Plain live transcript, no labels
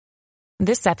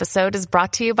This episode is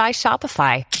brought to you by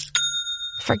Shopify.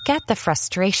 Forget the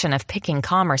frustration of picking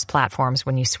commerce platforms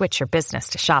when you switch your business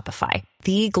to Shopify,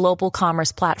 the global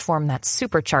commerce platform that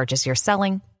supercharges your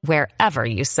selling wherever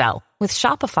you sell. With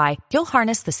Shopify, you'll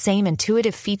harness the same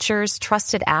intuitive features,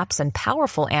 trusted apps, and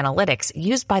powerful analytics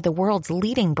used by the world's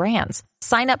leading brands.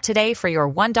 Sign up today for your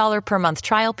 $1 per month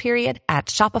trial period at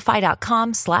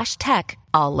shopify.com/tech,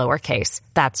 all lowercase.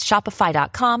 That's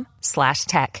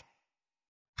shopify.com/tech.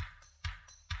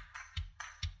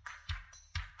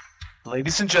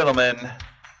 Ladies and gentlemen,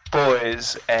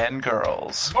 boys and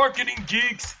girls, Marketing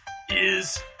Geeks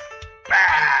is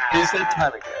back! Is that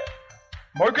time again?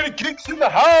 Marketing Geeks in the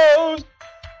house!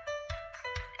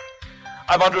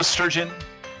 I'm Andros Sturgeon.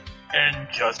 And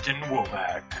Justin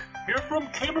Womack, here from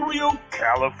Camarillo,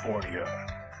 California.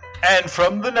 And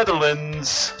from the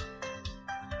Netherlands.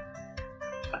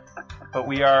 But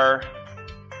we are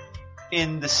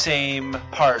in the same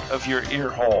part of your ear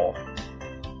hole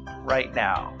right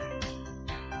now.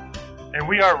 And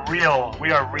we are real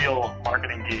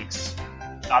marketing geeks.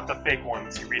 Not the fake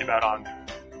ones you read about on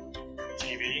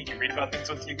TV. You read about things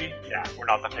on TV? Yeah, we're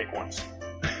not the fake ones.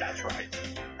 That's right.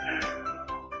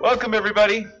 Welcome,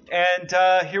 everybody. And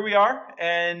here we are.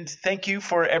 And thank you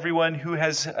for everyone who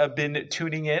has been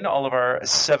tuning in, all of our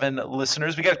 7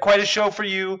 listeners. We got quite a show for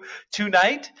you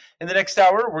tonight. In the next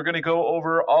hour, we're going to go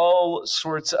over all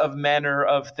sorts of manner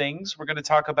of things. We're going to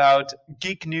talk about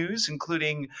geek news,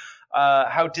 including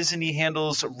how Disney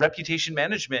handles reputation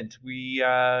management. We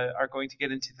are going to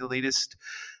get into the latest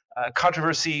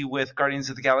controversy with Guardians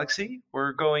of the Galaxy.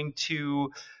 We're going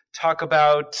to talk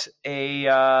about the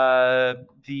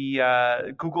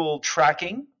Google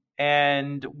tracking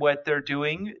and what they're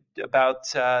doing about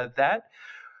that.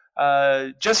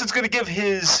 Justin's going to give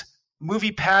his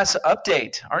Movie Pass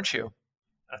update, aren't you?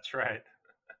 That's right.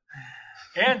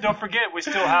 And don't forget, we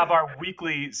still have our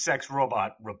weekly sex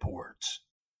robot reports.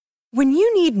 When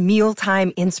you need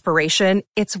mealtime inspiration,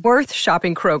 it's worth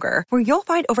shopping Kroger, where you'll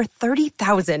find over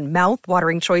 30,000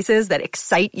 mouth-watering choices that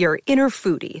excite your inner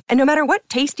foodie. And no matter what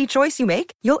tasty choice you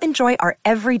make, you'll enjoy our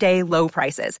everyday low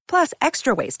prices, plus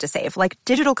extra ways to save, like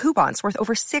digital coupons worth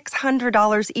over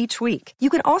 $600 each week. You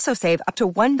can also save up to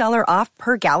 $1 off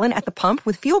per gallon at the pump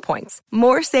with fuel points.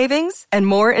 More savings and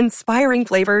more inspiring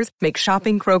flavors make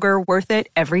shopping Kroger worth it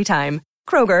every time.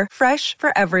 Kroger, fresh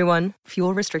for everyone.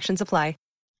 Fuel restrictions apply.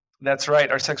 That's right,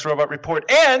 our sex robot report.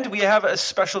 And we have a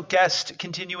special guest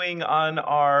continuing on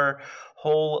our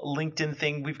whole LinkedIn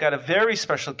thing. We've got a very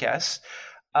special guest.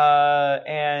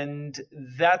 And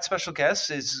that special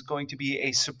guest is going to be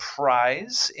a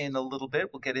surprise in a little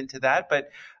bit. We'll get into that.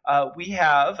 But we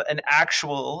have an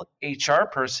actual HR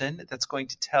person that's going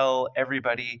to tell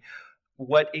everybody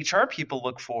what HR people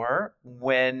look for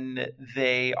when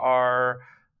they are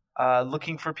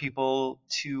looking for people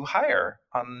to hire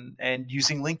and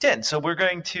using LinkedIn. So we're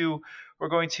going to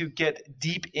get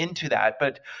deep into that.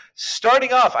 But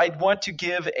starting off, I want to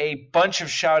give a bunch of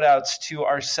shout outs to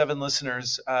our 7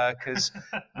 listeners because,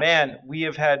 man, we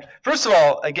have had – first of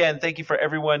all, again, thank you for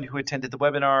everyone who attended the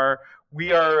webinar.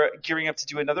 We are gearing up to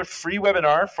do another free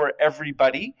webinar for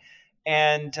everybody.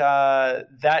 And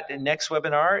that next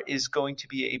webinar is going to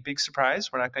be a big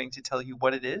surprise. We're not going to tell you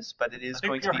what it is, but it is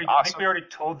going to be awesome. I think we already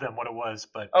told them what it was,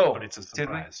 but it's a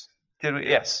surprise. Did we?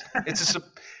 Yes.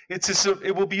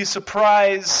 It will be a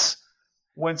surprise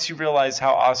once you realize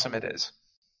how awesome it is.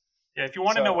 Yeah, if you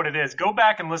want to know what it is, go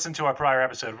back and listen to our prior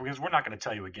episode because we're not going to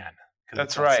tell you again.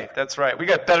 That's right. That's right. We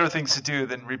got better things to do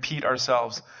than repeat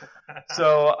ourselves.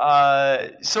 So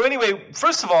anyway,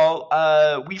 first of all,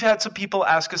 we've had some people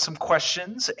ask us some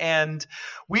questions, and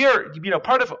we are,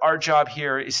 part of our job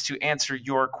here is to answer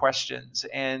your questions,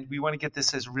 and we want to get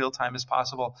this as real time as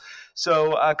possible.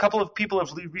 So a couple of people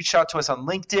have reached out to us on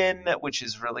LinkedIn, which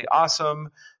is really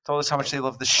awesome. Told us how much they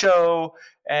love the show,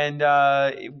 and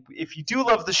if you do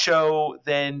love the show,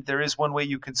 then there is one way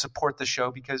you can support the show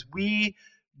because we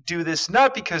do this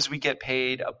not because we get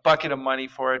paid a bucket of money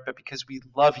for it, but because we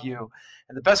love you.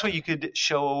 And the best way you could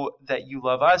show that you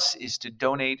love us is to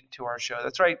donate to our show.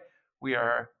 That's right. We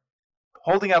are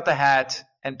holding out the hat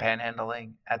and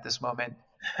panhandling at this moment.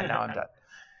 And now I'm done.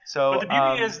 So, but the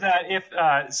beauty is that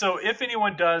if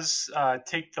anyone does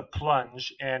take the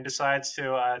plunge and decides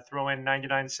to throw in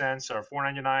 99 cents or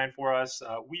 $4.99 for us,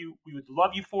 we would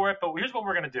love you for it. But here's what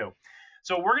we're going to do.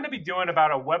 So we're going to be doing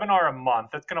about a webinar a month.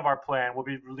 That's kind of our plan. We'll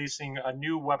be releasing a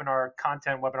new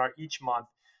content webinar each month.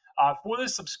 For the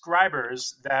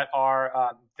subscribers that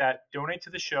donate to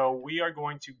the show, we are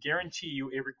going to guarantee you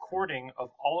a recording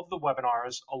of all of the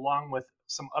webinars along with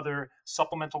some other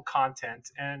supplemental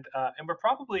content. And we're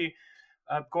probably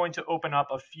going to open up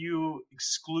a few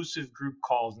exclusive group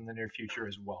calls in the near future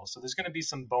as well. So there's going to be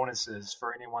some bonuses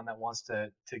for anyone that wants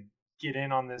to get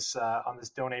in on this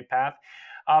donate path.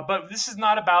 But this is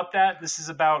not about that. This is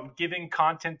about giving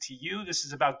content to you. This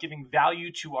is about giving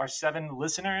value to our 7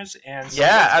 listeners. And so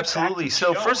yeah, absolutely.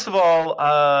 So first of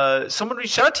all, someone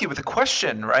reached out to you with a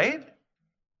question, right?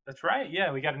 That's right.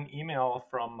 Yeah, we got an email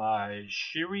from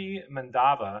Shiri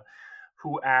Mandava,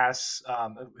 who asks,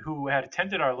 who had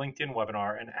attended our LinkedIn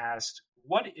webinar and asked,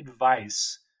 "What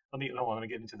advice?" Let me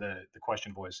get into the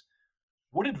question voice.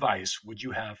 What advice would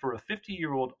you have for a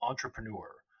 50-year-old entrepreneur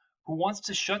who wants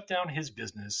to shut down his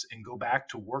business and go back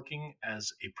to working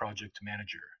as a project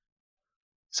manager?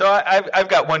 So I've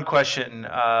got one question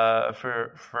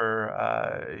for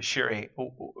Shiri.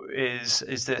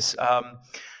 Is this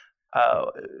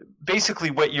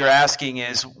basically what you're asking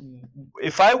is,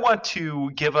 if I want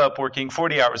to give up working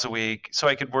 40 hours a week so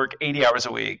I could work 80 hours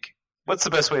a week, what's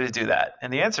the best way to do that?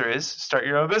 And the answer is start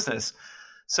your own business.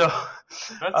 So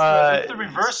that's the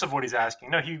reverse of what he's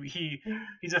asking. No,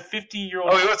 he's a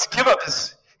 50-year-old. Oh, he wants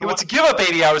to give up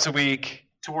 80 hours a week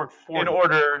to work 40 in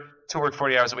order to work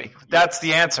 40 hours a week. That's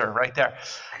the answer right there.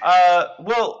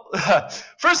 Well,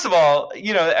 first of all,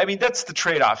 I mean, that's the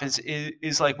trade-off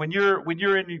is like when you're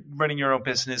running your own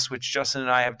business, which Justin and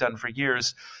I have done for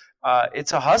years,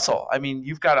 it's a hustle. I mean,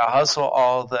 you've got to hustle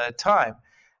all the time.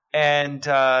 And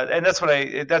that's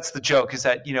that's the joke, is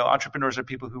that, entrepreneurs are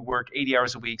people who work 80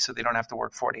 hours a week so they don't have to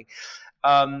work 40.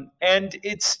 And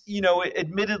it's,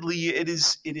 admittedly, it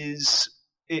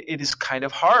is kind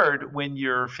of hard when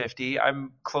you're 50.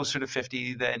 I'm closer to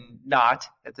 50 than not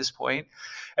at this point.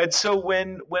 And so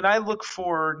when I look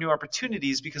for new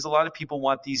opportunities, because a lot of people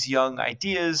want these young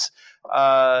ideas,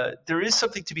 there is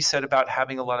something to be said about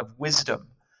having a lot of wisdom.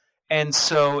 And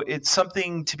so it's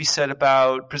something to be said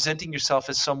about presenting yourself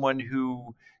as someone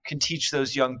who can teach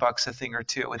those young bucks a thing or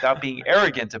two without being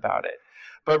arrogant about it,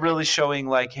 but really showing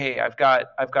like, hey, I've got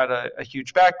a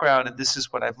huge background and this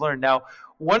is what I've learned. Now,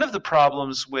 one of the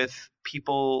problems with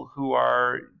people who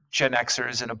are Gen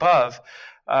Xers and above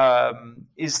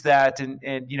is that, and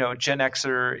Gen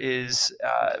Xer is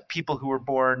people who were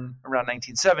born around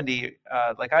 1970,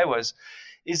 like I was,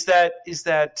 is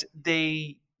that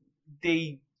they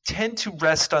tend to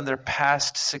rest on their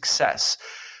past success.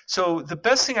 So the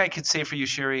best thing I could say for you,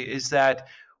 Shiri, is that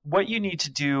what you need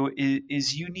to do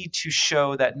is you need to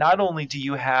show that not only do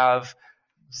you have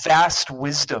vast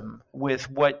wisdom with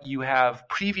what you have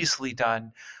previously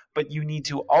done, but you need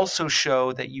to also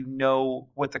show that you know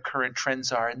what the current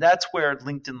trends are. And that's where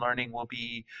LinkedIn Learning will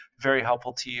be very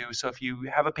helpful to you. So if you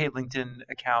have a paid LinkedIn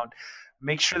account,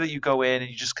 make sure that you go in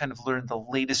and you just kind of learn the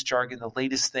latest jargon, the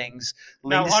latest things,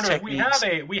 latest now,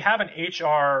 techniques. We have an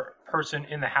HR person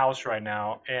in the house right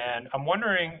now, and I'm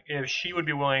wondering if she would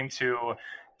be willing to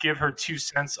give her 2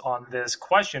 cents on this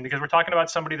question, because we're talking about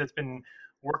somebody that's been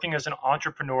working as an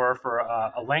entrepreneur for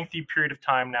a lengthy period of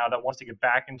time now that wants to get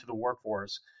back into the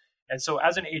workforce. And so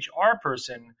as an HR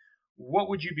person, what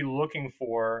would you be looking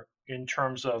for in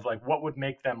terms of like what would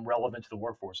make them relevant to the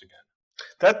workforce again?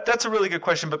 That's a really good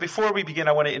question. But before we begin,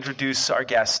 I want to introduce our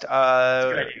guest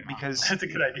because that's a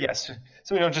good idea. Yes,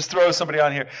 so we don't just throw somebody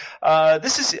on here.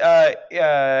 This is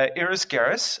Iris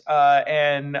Garris,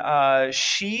 and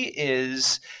she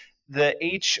is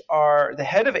the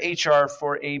head of HR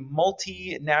for a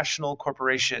multinational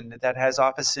corporation that has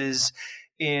offices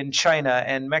in China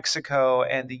and Mexico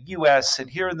and the U.S. and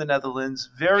here in the Netherlands.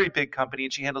 Very big company,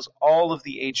 and she handles all of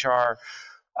the HR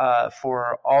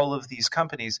for all of these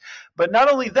companies. But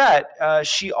not only that,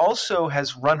 she also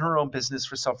has run her own business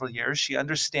for several years. She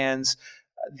understands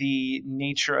the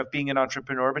nature of being an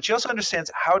entrepreneur, but she also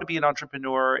understands how to be an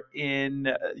entrepreneur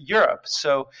in Europe.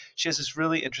 So she has this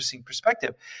really interesting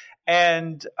perspective.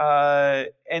 And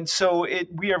so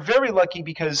we are very lucky,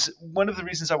 because one of the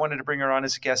reasons I wanted to bring her on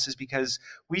as a guest is because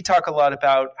we talk a lot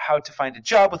about how to find a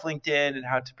job with LinkedIn and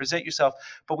how to present yourself,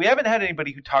 but we haven't had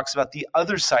anybody who talks about the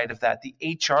other side of that, the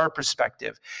HR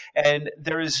perspective. And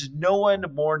there is no one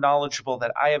more knowledgeable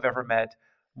that I have ever met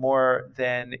more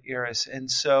than Iris. And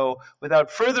so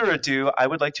without further ado, I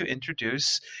would like to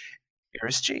introduce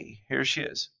Iris G. Here she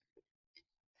is.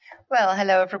 Well,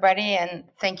 hello, everybody, and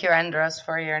thank you, Andros,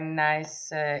 for your nice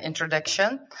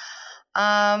introduction.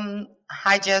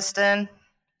 Hi, Justin.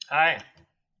 Hi.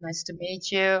 Nice to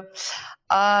meet you.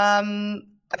 A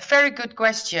very good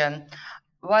question.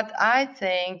 What I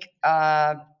think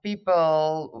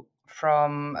people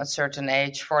from a certain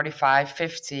age, 45,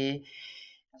 50,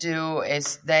 do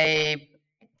is they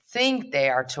think they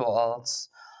are too old.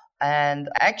 And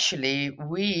actually,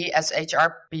 we as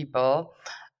HR people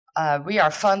we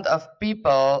are fond of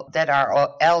people that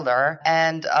are elder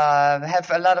and have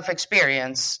a lot of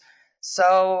experience.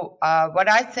 So what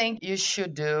I think you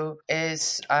should do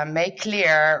is make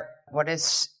clear what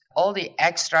is all the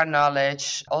extra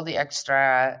knowledge, all the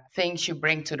extra things you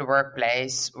bring to the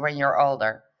workplace when you're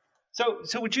older.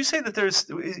 So would you say that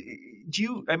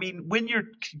when you're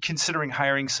considering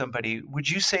hiring somebody, would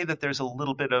you say that there's a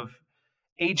little bit of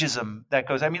ageism that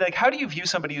goes? I mean, like, how do you view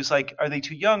somebody who's like, are they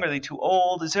too young? Are they too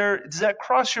old? Does that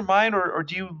cross your mind, or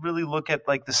do you really look at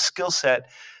like the skill set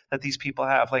that these people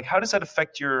have? Like, how does that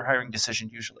affect your hiring decision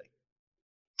usually?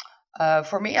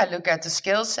 For me, I look at the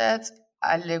skill set.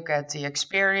 I look at the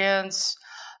experience.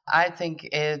 I think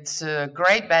it's a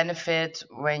great benefit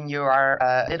when you are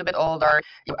a little bit older.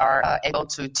 You are able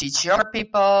to teach younger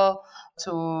people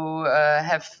to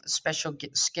have special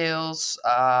skills.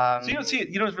 So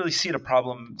you don't really see it a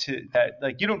problem to that.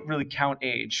 Like, you don't really count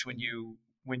age when you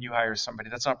hire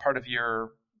somebody. That's not part of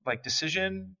your like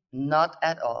decision. Not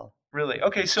at all. Really?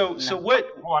 Okay. So what?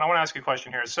 Hold on, I want to ask you a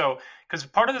question here. So, because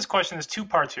part of this question is two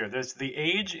parts here. There's the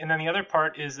age, and then the other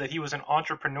part is that he was an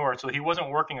entrepreneur, so he wasn't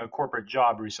working a corporate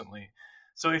job recently.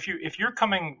 So if you're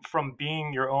coming from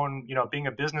being your own, being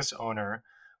a business owner,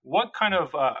 what kind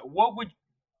of what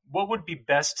would be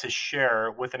best to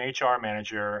share with an HR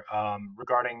manager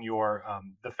regarding your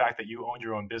the fact that you own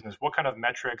your own business? What kind of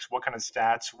metrics? What kind of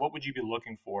stats? What would you be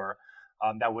looking for?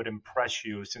 That would impress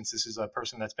you, since this is a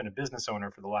person that's been a business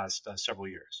owner for the last several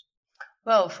years?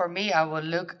 Well, for me, I would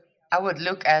look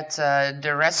at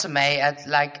the resume at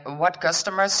like what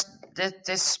customers did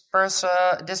this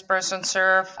person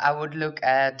serve. I would look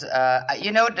at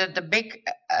the big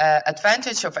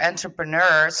advantage of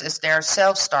entrepreneurs is they're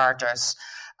self-starters.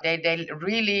 They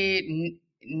really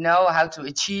know how to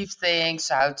achieve things,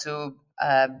 how to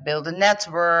build a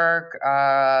network,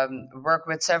 work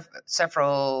with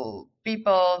several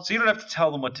people. So you don't have to tell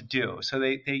them what to do. So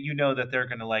they that they're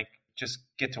going to like just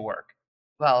get to work.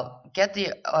 Well, get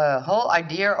the whole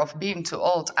idea of being too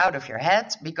old out of your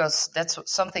head, because that's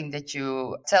something that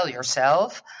you tell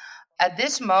yourself. At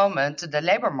this moment, the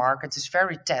labor market is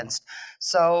very tense.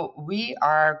 So we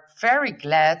are very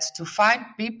glad to find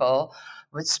people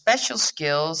with special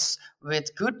skills,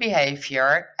 with good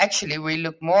behavior. Actually, we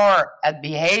look more at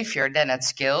behavior than at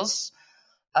skills.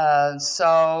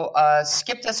 So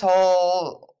skip this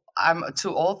whole I'm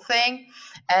too old thing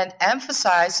and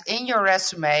emphasize in your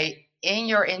resume, in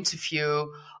your interview,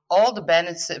 all the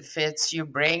benefits you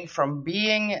bring from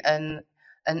being an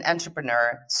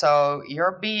entrepreneur. So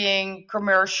you're being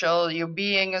commercial, you're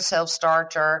being a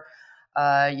self-starter,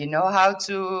 you know how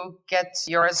to get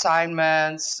your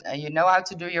assignments, you know how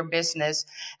to do your business.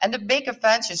 And the big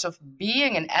advantage of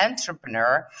being an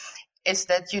entrepreneur is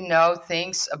that you know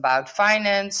things about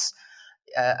finance,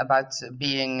 about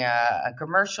being a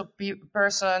commercial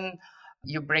person.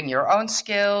 You bring your own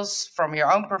skills from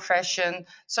your own profession.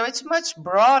 So it's much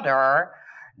broader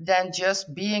than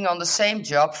just being on the same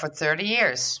job for 30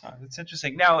 years. Oh, that's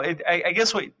interesting. Now, I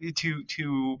guess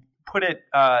to put it,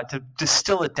 to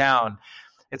distill it down,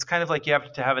 it's kind of like you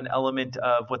have to have an element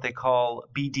of what they call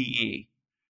BDE,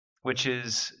 which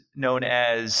is known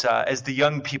as the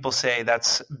young people say,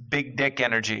 that's big dick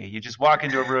energy. You just walk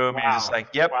into a room and you're just like,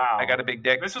 yep, wow, I got a big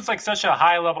dick. This was like such a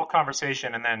high level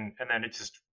conversation, and then it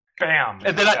just bam.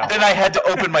 And then I had to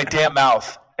open my damn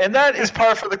mouth, and that is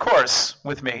par for the course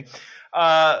with me.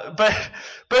 But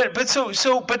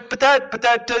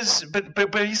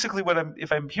basically,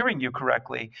 if I'm hearing you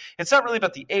correctly, it's not really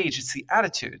about the age; it's the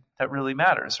attitude that really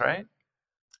matters, right?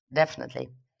 Definitely.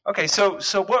 Okay, so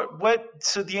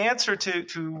the answer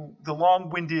to the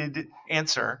long-winded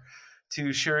answer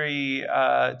to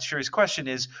Sherry's question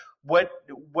is, what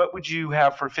would you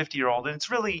have for a 50-year-old? And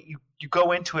it's really you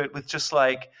go into it with just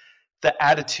like the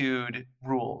attitude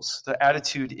rules. The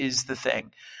attitude is the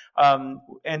thing.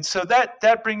 And so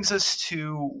that brings us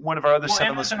to one of our other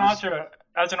seven listeners.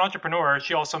 As an entrepreneur,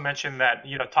 she also mentioned that,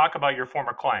 talk about your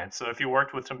former clients. So if you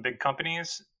worked with some big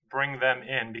companies, bring them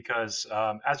in, because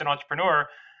as an entrepreneur,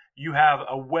 you have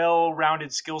a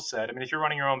well-rounded skill set. I mean, if you're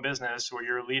running your own business or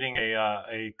you're leading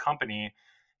a company,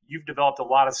 you've developed a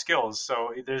lot of skills. So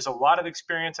there's a lot of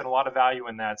experience and a lot of value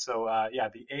in that. So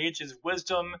the age is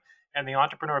wisdom, and the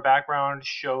entrepreneur background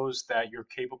shows that you're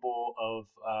capable of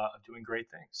doing great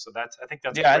things. So I think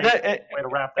that's a great way to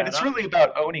wrap that up. And it's really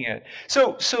about owning it.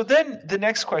 So then the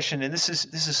next question, and this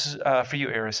is for you,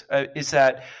 Iris, is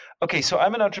that, okay, so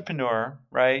I'm an entrepreneur,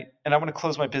 right? And I want to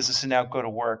close my business and now go to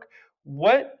work.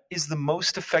 What is the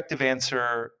most effective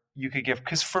answer you could give?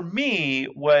 Because for me,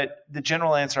 what the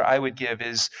general answer I would give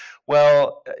is,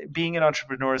 well, being an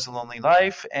entrepreneur is a lonely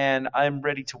life, and I'm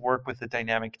ready to work with a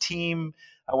dynamic team.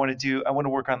 I want to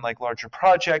work on like larger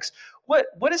projects.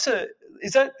 What is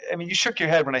that? I mean, you shook your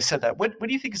head when I said that. What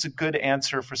do you think is a good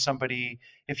answer for somebody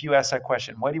if you ask that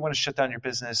question? Why do you want to shut down your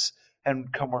business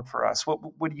and come work for us?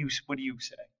 What do you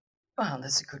say? Well,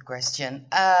 that's a good question.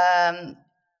 I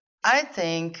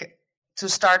think to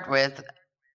start with,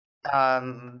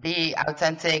 be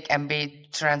authentic and be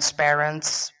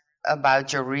transparent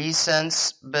about your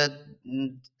reasons, but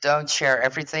don't share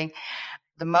everything.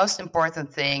 The most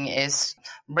important thing is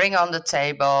bring on the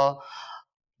table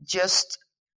just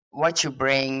what you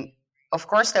bring. Of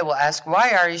course, they will ask,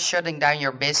 why are you shutting down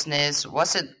your business?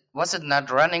 Was it not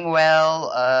running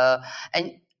well?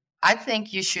 And I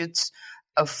think you should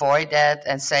avoid that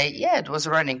and say, yeah, it was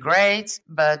running great,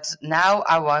 but now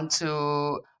I want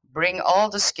to bring all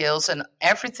the skills and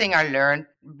everything I learned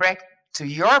back to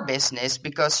your business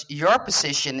because your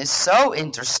position is so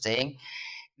interesting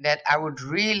that I would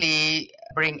really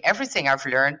bring everything I've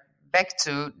learned back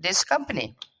to this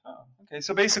company. Oh, okay.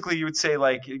 So basically you would say,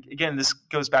 like, again, this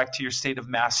goes back to your state of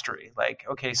mastery. Like,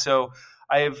 okay, so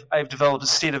I've developed a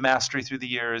state of mastery through the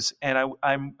years, and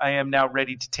I am now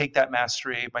ready to take that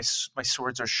mastery. My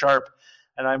swords are sharp,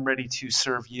 and I'm ready to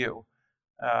serve you,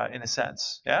 in a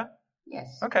sense. Yeah.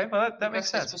 Yes. Okay. Well, that makes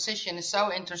sense. This position is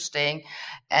so interesting,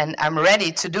 and I'm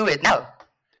ready to do it now.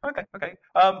 Okay.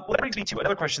 Well, that brings me to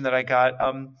another question that I got.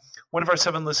 One of our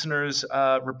 7 listeners,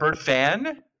 Roberta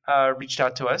Van, reached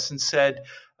out to us and said,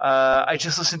 I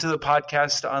just listened to the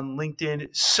podcast on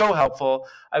LinkedIn. So helpful.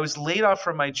 I was laid off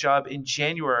from my job in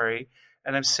January,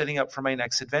 and I'm setting up for my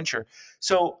next adventure.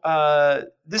 So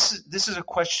this is a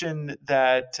question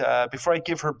that before I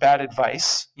give her bad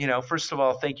advice, first of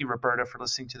all, thank you, Roberta, for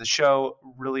listening to the show.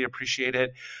 Really appreciate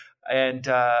it. And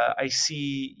I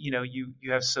see, you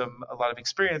have a lot of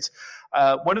experience.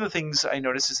 One of the things I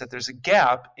noticed is that there's a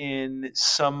gap in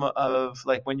some of,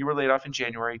 like, when you were laid off in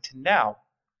January to now.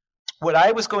 What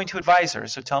I was going to advise her,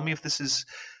 so tell me if this is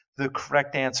the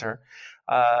correct answer.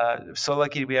 So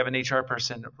lucky we have an HR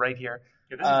person right here.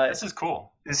 Yeah, this is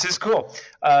cool. This is cool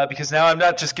because now I'm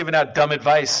not just giving out dumb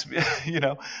advice. So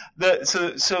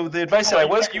the advice that I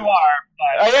was you are.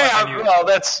 Well,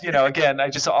 that's again,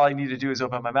 all I need to do is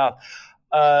open my mouth.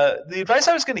 The advice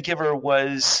I was going to give her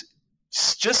was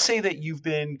just say that you've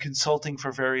been consulting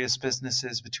for various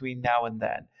businesses between now and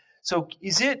then. So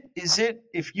is it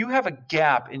if you have a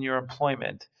gap in your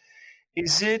employment,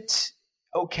 is it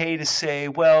okay to say,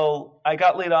 well, I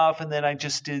got laid off and then I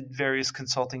just did various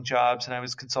consulting jobs and I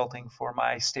was consulting for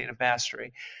my state of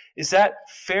mastery? Is that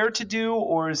fair to do,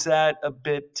 or is that a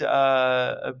bit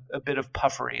of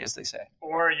puffery, as they say?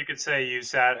 Or you could say you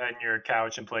sat on your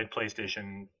couch and played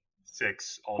PlayStation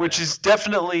 6 all day. Which is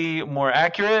definitely more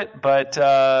accurate, but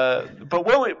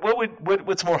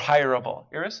what's more hireable,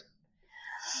 Iris?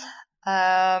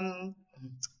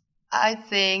 I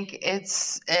think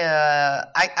it's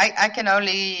I can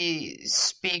only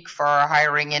speak for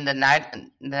hiring in the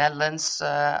Netherlands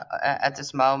at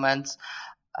this moment.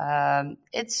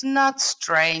 It's not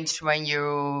strange when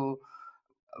you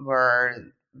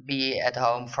be at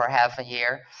home for half a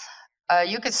year.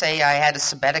 You could say I had a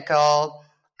sabbatical,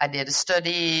 I did a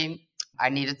study, I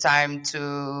needed time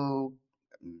to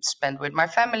spend with my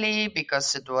family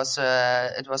because it was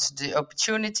the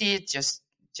opportunity, just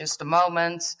a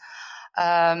moment.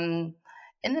 In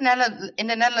the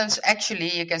Netherlands,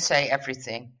 actually, you can say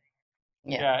everything.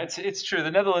 Yeah, it's true. The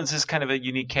Netherlands is kind of a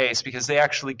unique case because they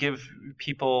actually give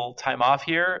people time off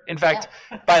here. In fact,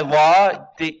 by law,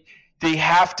 you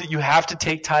have to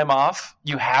take time off.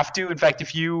 You have to. In fact,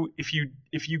 if you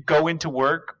go into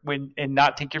work and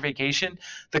not take your vacation,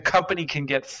 the company can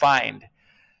get fined.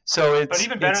 So but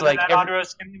even better than that,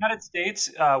 Andres, in the United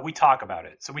States, we talk about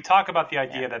it. So we talk about the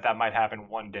idea that might happen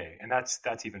one day, and that's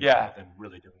even better than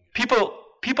really doing it.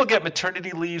 People get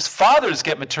maternity leaves. Fathers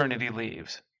get maternity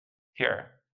leaves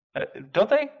here, don't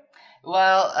they?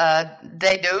 Well,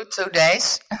 they do 2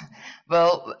 days.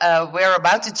 Well, we're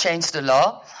about to change the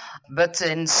law, but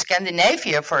in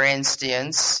Scandinavia, for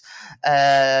instance,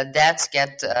 dads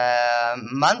get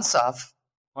months off.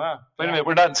 Wow! Wait a minute,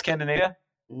 we're not in Scandinavia?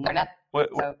 No, not.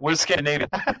 Where's Scandinavia?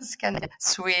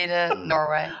 Sweden,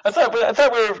 Norway. I thought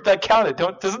that counted.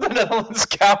 Doesn't the Netherlands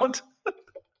count?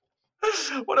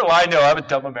 What do I know? I'm a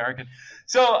dumb American.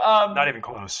 So not even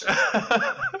close.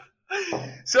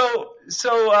 So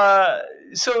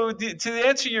to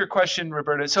answer your question,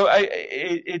 Roberta. So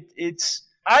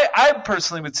I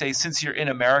personally would say, since you're in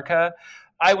America,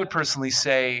 I would personally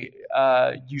say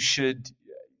you should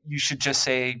just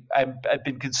say I've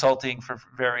been consulting for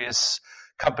various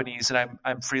companies, and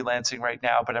I'm freelancing right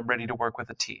now, but I'm ready to work with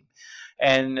a team.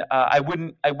 And I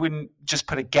wouldn't just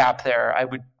put a gap there. I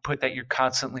would put that you're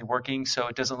constantly working, so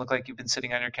it doesn't look like you've been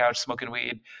sitting on your couch smoking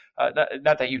weed.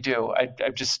 Not that you do.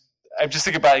 I'm just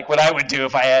thinking about like what I would do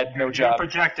if I had no job. You're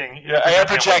projecting. Yeah, I am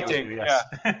projecting. Do, yes.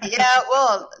 Yeah.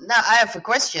 Well, now I have a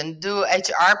question. Do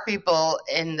HR people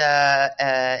in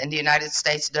the United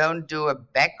States don't do a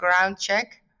background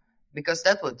check? Because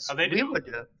that would we would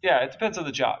do. Yeah, it depends on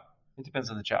the job.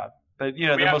 But we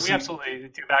absolutely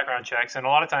do background checks, and a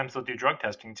lot of times they'll do drug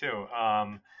testing too.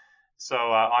 So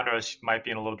Andros might be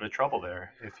in a little bit of trouble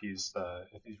there if he's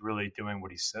really doing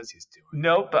what he says he's doing.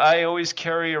 Nope, I always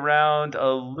carry around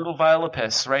a little vial of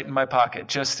piss right in my pocket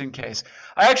just in case.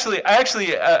 I actually,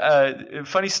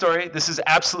 funny story. This is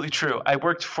absolutely true. I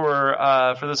worked for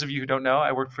those of you who don't know,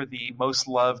 I worked for the most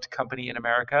loved company in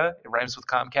America. It rhymes with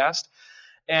Comcast,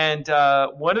 and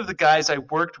one of the guys I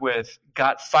worked with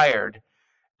got fired.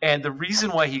 And the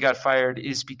reason why he got fired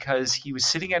is because he was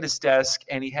sitting at his desk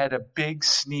and he had a big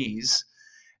sneeze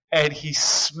and he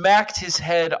smacked his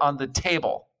head on the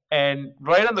table and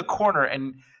right on the corner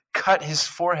and cut his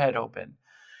forehead open.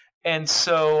 And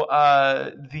so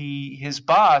his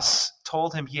boss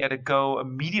told him he had to go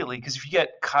immediately, because if you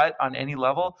get cut on any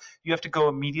level, you have to go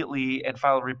immediately and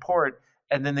file a report,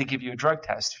 and then they give you a drug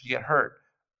test if you get hurt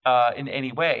in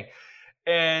any way.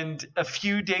 And a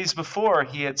few days before,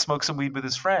 he had smoked some weed with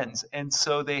his friends, and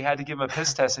so they had to give him a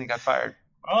piss test, and he got fired.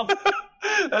 Well,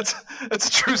 that's a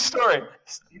true story.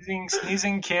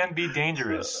 Sneezing can be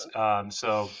dangerous,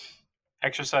 so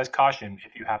exercise caution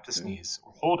if you have to sneeze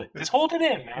or hold it. Just hold it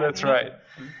in, man. That's right.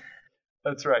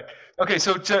 That's right. Okay,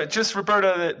 so just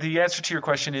Roberta, the answer to your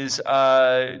question is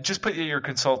just put your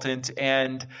consultant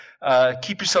and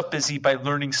keep yourself busy by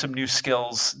learning some new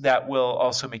skills that will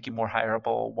also make you more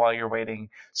hireable while you're waiting.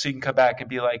 So you can come back and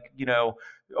be like,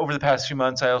 over the past few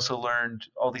months, I also learned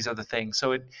all these other things.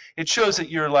 So it shows that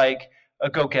you're like a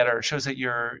go-getter. It shows that you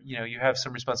have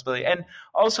some responsibility. And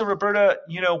also, Roberta,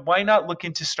 why not look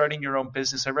into starting your own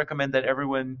business? I recommend that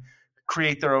everyone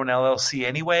create their own LLC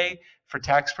anyway. For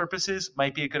tax purposes,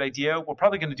 might be a good idea. We're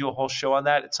probably going to do a whole show on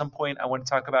that at some point. I want to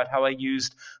talk about how I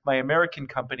used my American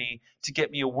company to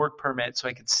get me a work permit so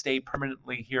I could stay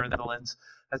permanently here in the Netherlands.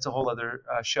 That's a whole other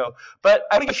show. But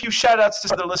I think a few shout outs to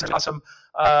some other listeners. Awesome.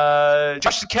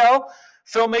 Josh Zakel,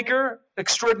 filmmaker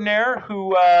extraordinaire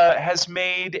who has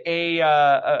made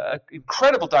a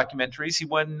incredible documentaries. He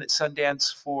won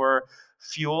Sundance for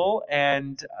Fuel,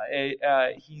 and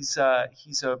he's a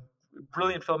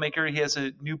brilliant filmmaker. He has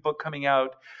a new book coming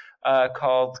out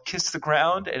called Kiss the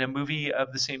Ground, and a movie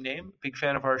of the same name. Big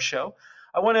fan of our show.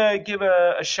 I want to give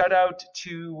a shout out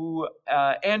to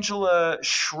Angela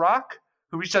Schrock,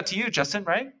 who reached out to you, Justin,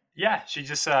 right? Yeah, she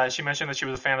just she mentioned that she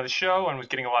was a fan of the show and was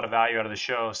getting a lot of value out of the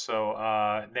show. So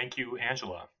thank you,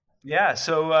 Angela. Yeah,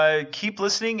 so keep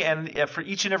listening, and for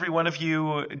each and every one of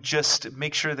you, just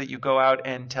make sure that you go out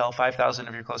and tell 5,000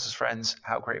 of your closest friends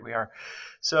how great we are.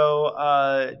 So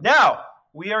now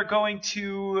we are going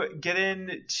to get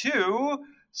into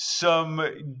some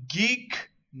geek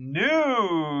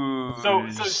news.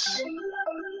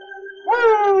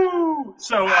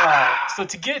 So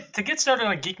to get started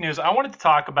on geek news, I wanted to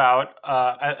talk about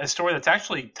a story that's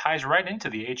actually ties right into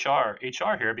the HR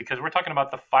here, because we're talking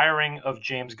about the firing of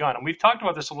James Gunn, and we've talked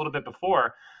about this a little bit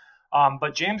before.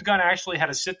 But James Gunn actually had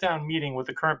a sit-down meeting with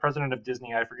the current president of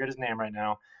Disney. I forget his name right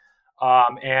now.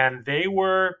 And they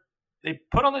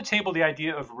put on the table the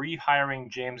idea of rehiring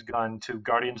James Gunn to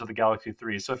Guardians of the Galaxy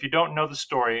 3. So if you don't know the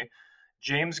story,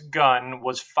 James Gunn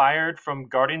was fired from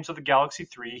Guardians of the Galaxy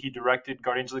 3. He directed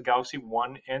Guardians of the Galaxy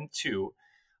 1 and 2.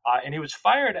 And he was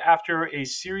fired after a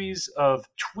series of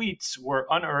tweets were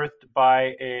unearthed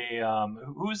by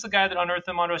who's the guy that unearthed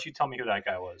them, Andros? You tell me who that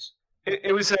guy was.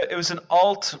 It was an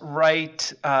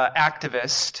alt-right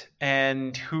activist,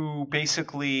 and who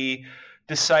basically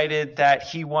decided that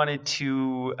he wanted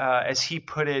to, as he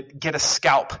put it, get a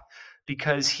scalp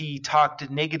because he talked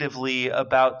negatively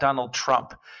about Donald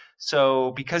Trump.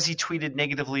 So because he tweeted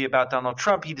negatively about Donald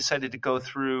Trump, he decided to go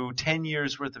through 10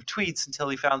 years worth of tweets until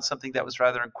he found something that was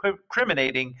rather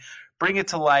incriminating, bring it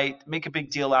to light, make a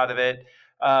big deal out of it,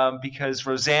 because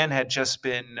Roseanne had just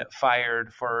been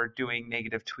fired for doing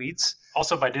negative tweets.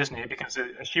 Also by Disney, because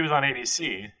she was on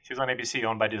ABC. She was on ABC,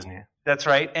 owned by Disney. That's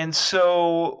right. And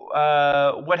so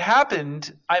what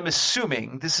happened, I'm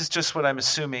assuming, this is just what I'm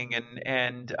assuming,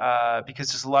 and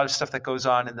because there's a lot of stuff that goes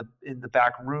on in the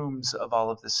back rooms of all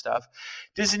of this stuff.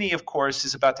 Disney, of course,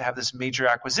 is about to have this major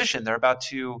acquisition. They're about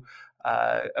to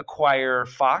acquire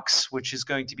Fox, which is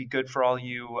going to be good for all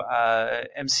you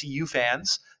MCU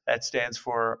fans. That stands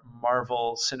for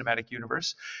Marvel Cinematic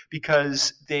Universe,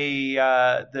 because they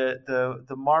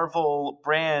the Marvel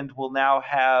brand will now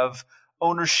have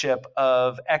ownership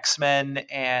of X-Men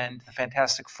and the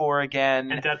Fantastic Four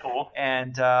again, and Deadpool,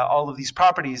 and all of these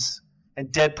properties, and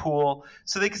Deadpool,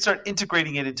 so they can start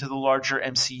integrating it into the larger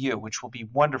MCU, which will be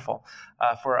wonderful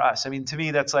for us. I mean, to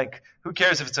me, that's like, who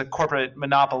cares if it's a corporate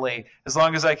monopoly, as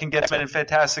long as I can get X-Men and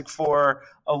Fantastic Four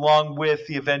along with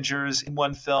the Avengers in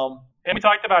one film. And we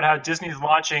talked about how Disney's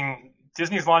launching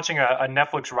a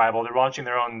Netflix rival. They're launching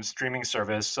their own streaming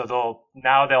service, so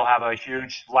they'll have a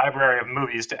huge library of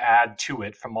movies to add to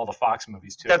it from all the Fox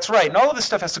movies too. That's right, and all of this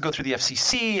stuff has to go through the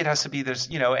FCC. It has to be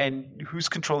and who's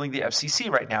controlling the FCC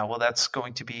right now? Well, that's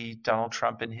going to be Donald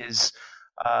Trump and his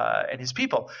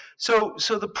people. So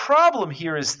the problem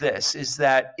here is this: is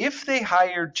that if they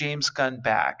hired James Gunn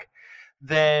back,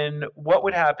 then what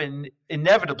would happen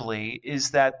inevitably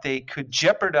is that they could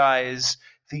jeopardize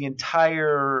the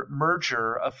entire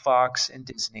merger of Fox and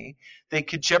Disney. They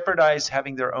could jeopardize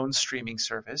having their own streaming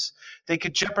service. They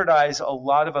could jeopardize a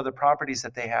lot of other properties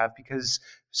that they have, because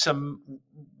some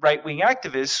right-wing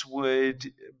activists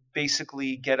would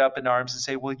basically get up in arms and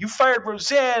say, well, you fired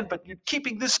Roseanne, but you're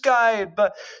keeping this guy.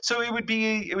 But so it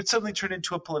would suddenly turn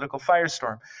into a political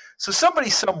firestorm. So somebody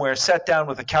somewhere sat down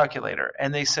with a calculator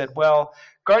and they said, well,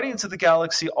 Guardians of the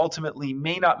Galaxy ultimately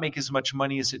may not make as much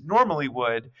money as it normally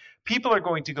would. People are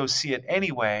going to go see it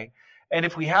anyway. And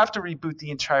if we have to reboot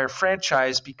the entire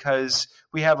franchise because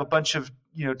we have a bunch of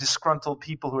disgruntled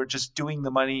people who are just doing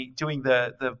the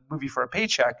movie for a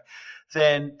paycheck,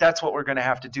 then that's what we're going to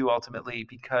have to do ultimately,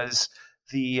 because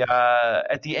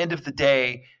at the end of the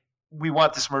day, we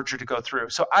want this merger to go through.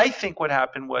 So I think what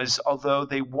happened was, although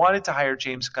they wanted to hire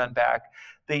James Gunn back,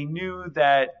 they knew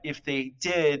that if they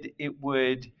did, it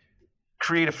would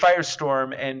create a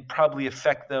firestorm and probably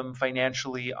affect them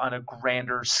financially on a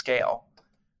grander scale.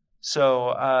 So,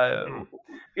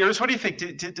 Iris, what do you think?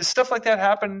 Did stuff like that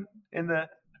happen in the...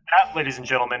 That, ladies and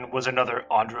gentlemen, was another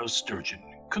Andros Sturgeon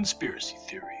conspiracy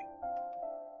theory.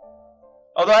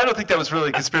 Although I don't think that was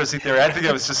really conspiracy theory. I think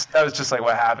that was just like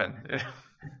what happened.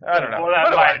 I don't know.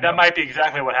 Well, that might be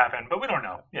exactly what happened, but we don't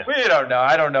know. Yeah. We don't know.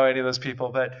 I don't know any of those people,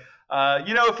 but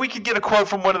if we could get a quote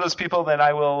from one of those people, then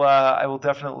I will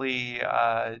definitely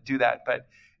do that. But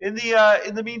in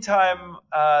the meantime,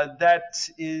 that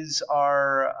is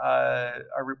our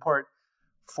report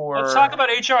for. Let's talk about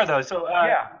HR though. So,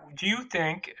 do you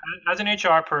think, as an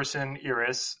HR person,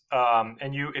 Iris,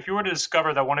 and if you were to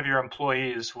discover that one of your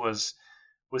employees was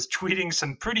tweeting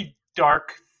some pretty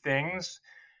dark things?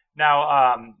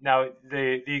 Now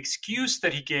the excuse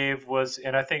that he gave was,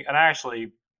 and I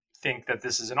actually think that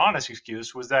this is an honest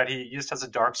excuse, was that he just has a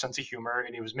dark sense of humor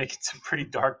and he was making some pretty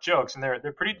dark jokes, and they're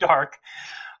pretty dark.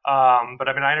 But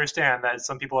I mean, I understand that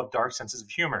some people have dark senses of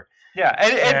humor. Yeah,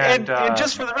 and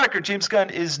just for the record, James Gunn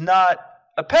is not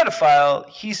a pedophile.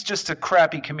 He's just a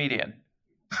crappy comedian.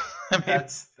 I mean,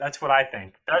 that's what I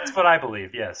think. That's what I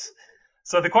believe. Yes.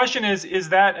 So the question is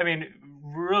that, I mean,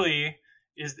 really,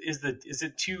 is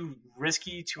it too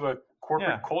risky to a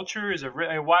corporate culture? Is it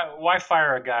why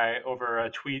fire a guy over a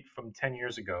tweet from 10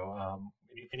 years ago?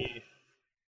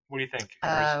 What do you think?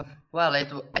 Well,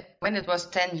 when it was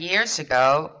 10 years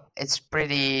ago, it's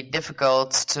pretty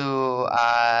difficult to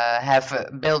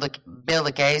build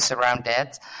a case around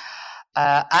that.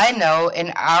 I know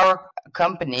in our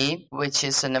company, which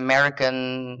is an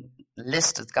American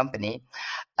listed company,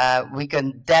 we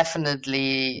can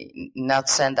definitely not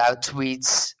send out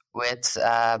tweets with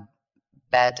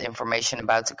bad information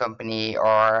about the company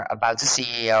or about the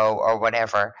CEO or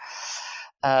whatever.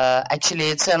 Actually,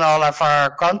 it's in all of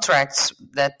our contracts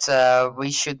that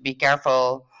we should be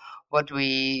careful what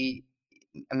we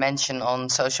mention on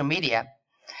social media.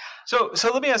 So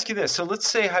let me ask you this. So let's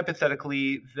say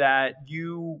hypothetically that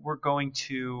you were going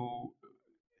to,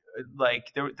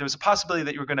 like, there was a possibility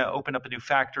that you were going to open up a new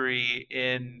factory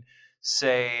in,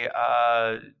 say,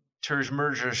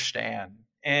 Turkmenistan.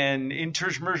 And in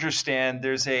Turkmenistan,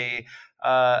 there's a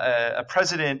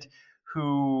president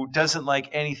who doesn't like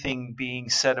anything being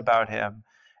said about him.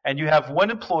 And you have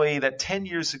one employee that 10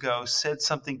 years ago said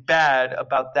something bad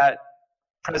about that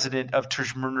president of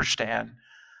Turkmenistan.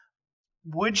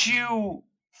 Would you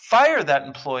fire that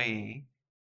employee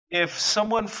if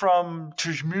someone from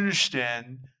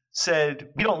Turkmenistan said,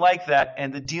 we don't like that,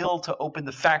 and the deal to open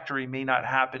the factory may not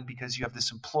happen because you have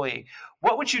this employee?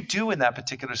 What would you do in that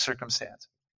particular circumstance?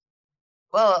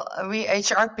 Well, we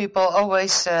HR people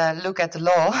always look at the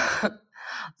law.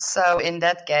 So in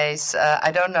that case,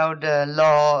 I don't know the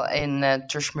law in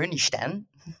Turkmenistan.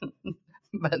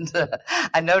 but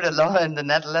I know the law in the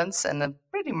Netherlands and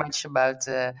pretty much about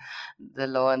the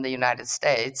law in the United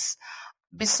States.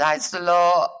 Besides the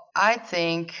law, I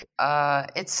think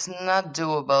it's not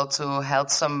doable to help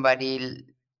somebody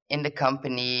in the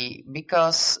company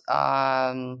because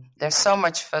there's so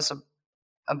much fuss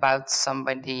about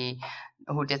somebody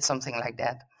who did something like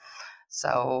that.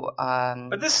 So,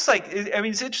 but this is like, I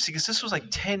mean, it's interesting because this was like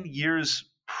 10 years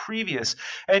previous,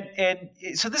 and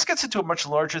so this gets into a much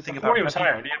larger thing before about he was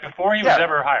hired. Yeah, before he was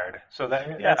ever hired. So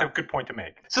that's a good point to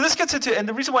make. So this gets into, and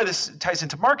the reason why this ties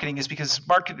into marketing is because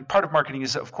part of marketing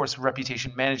is, of course,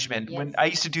 reputation management. Yes. When I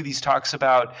used to do these talks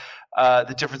about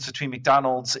the difference between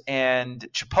McDonald's and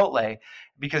Chipotle,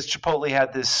 because Chipotle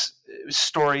had this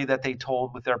story that they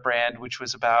told with their brand, which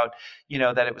was about,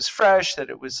 that it was fresh, that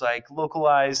it was like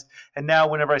localized. And now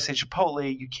whenever I say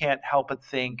Chipotle, you can't help but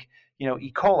think,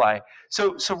 E. coli.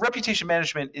 So reputation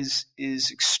management is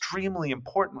extremely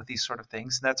important with these sort of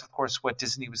things. And that's, of course, what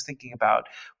Disney was thinking about,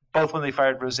 both when they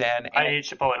fired Roseanne. I ate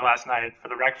Chipotle last night. For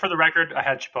the record, I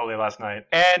had Chipotle last night.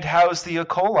 And how's the E.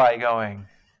 coli going?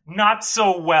 Not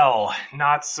so well.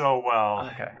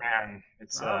 Okay, man.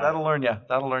 It's that'll learn you.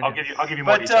 I'll give you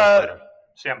more details later.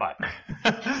 Stand by.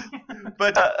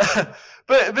 But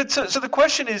so the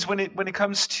question is, when it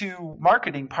comes to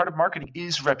marketing, part of marketing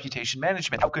is reputation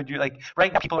management. How could you, like,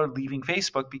 right now people are leaving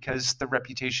Facebook because the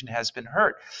reputation has been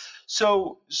hurt.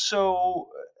 So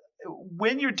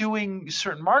when you're doing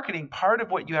certain marketing, part of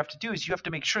what you have to do is you have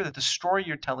to make sure that the story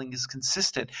you're telling is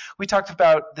consistent. We talked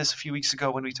about this a few weeks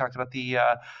ago when we talked about the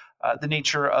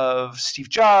nature of Steve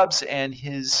Jobs and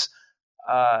his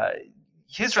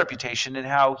reputation, and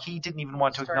how he didn't even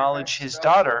want to acknowledge his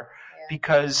daughter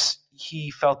because he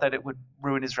felt that it would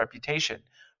ruin his reputation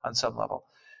on some level.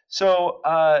 So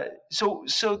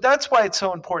that's why it's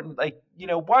so important. Like,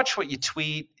 watch what you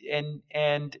tweet,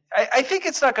 and I think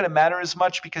it's not going to matter as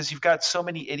much because you've got so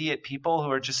many idiot people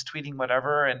who are just tweeting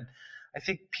whatever. And I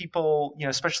think people,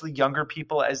 especially younger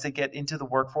people, as they get into the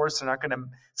workforce, it's not going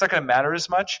to matter as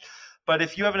much. But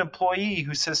if you have an employee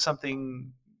who says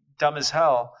something dumb as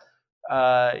hell,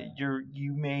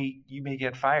 you may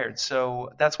get fired.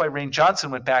 So that's why Rain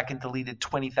Johnson went back and deleted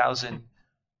 20,000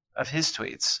 of his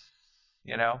tweets.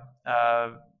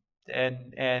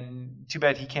 And too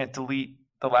bad he can't delete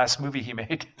the last movie he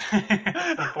made.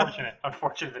 Unfortunate that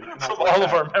he from all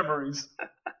of our memories.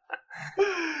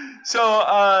 So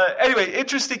anyway,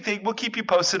 interesting thing. We'll keep you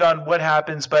posted on what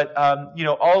happens. But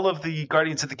all of the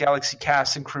Guardians of the Galaxy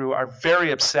cast and crew are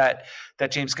very upset that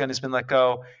James Gunn has been let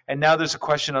go. And now there's a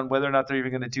question on whether or not they're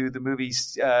even going to do the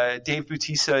movies. Dave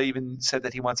Bautista even said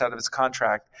that he wants out of his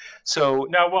contract. So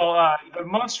the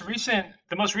most recent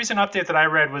update that I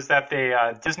read was that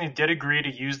Disney did agree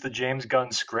to use the James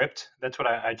Gunn script. That's what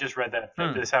I just read that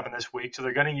this happened this week. So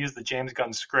they're going to use the James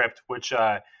Gunn script, which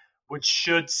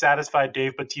should satisfy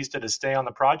Dave Bautista to stay on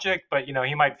the project. But,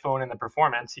 he might phone in the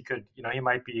performance. He could, he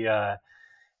might be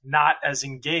not as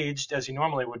engaged as he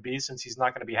normally would be, since he's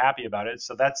not going to be happy about it.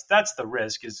 So that's the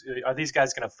risk. Are these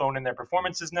guys going to phone in their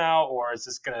performances now, or is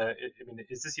this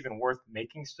is this even worth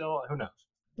making still? Who knows?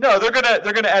 No, they're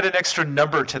gonna add an extra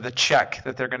number to the check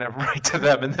that they're gonna write to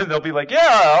them, and then they'll be like,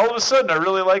 "Yeah, all of a sudden, I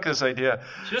really like this idea."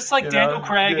 Just like Daniel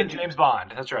Craig and James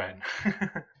Bond. That's right.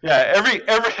 Yeah, every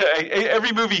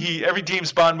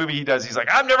James Bond movie he does, he's like,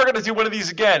 "I'm never gonna do one of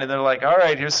these again," and they're like, "All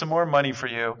right, here's some more money for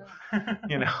you,"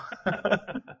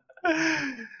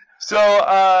 So,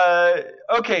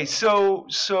 okay, so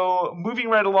moving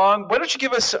right along, why don't you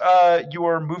give us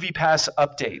your MoviePass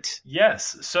update?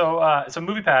 Yes, so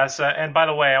MoviePass, and by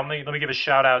the way, let me give a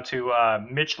shout out to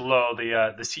Mitch Lowe,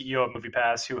 the CEO of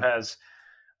MoviePass, who has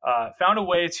found a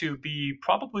way to be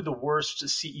probably the worst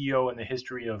CEO in the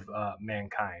history of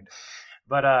mankind.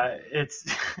 But it's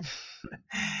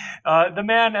the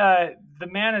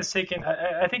man has taken.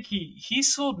 I think he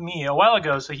sold me a while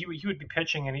ago. So he would be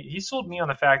pitching, and he sold me on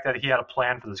the fact that he had a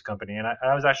plan for this company, and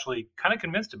I was actually kind of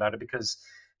convinced about it, because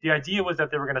the idea was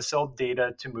that they were going to sell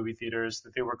data to movie theaters,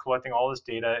 that they were collecting all this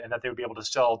data, and that they would be able to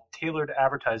sell tailored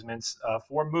advertisements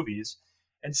for movies.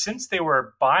 And since they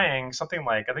were buying something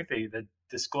like, I think they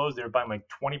disclosed they were buying like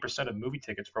 20% of movie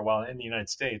tickets for a while in the United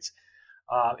States.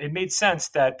 It made sense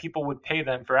that people would pay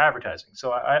them for advertising.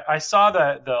 So I saw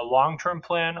the long-term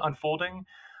plan unfolding.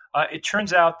 It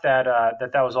turns out that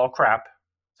that was all crap.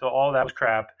 So all that was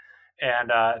crap, and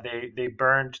they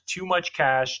burned too much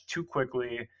cash too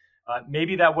quickly.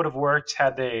 Maybe that would have worked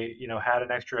had they had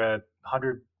an extra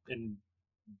 $100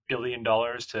 billion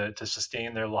to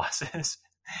sustain their losses.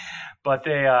 But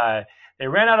they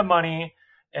ran out of money.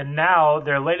 And now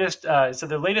their latest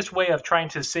way of trying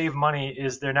to save money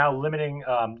is they're now limiting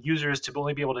users to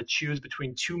only be able to choose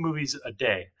between 2 movies a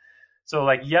day. So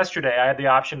like yesterday, I had the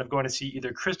option of going to see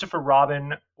either Christopher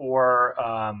Robin or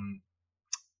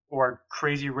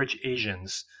Crazy Rich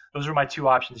Asians. Those were my 2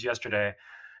 options yesterday,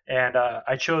 and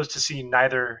I chose to see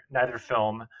neither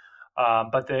film.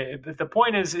 But the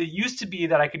point is, it used to be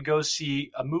that I could go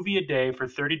see a movie a day for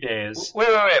 30 days. Wait.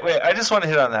 I just want to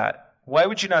hit on that. Why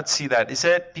would you not see that? Is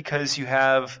it because you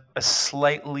have a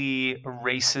slightly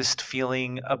racist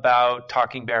feeling about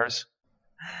talking bears?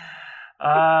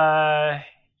 Yeah.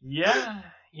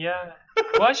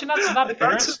 Well, actually,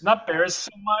 not bears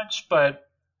so much, but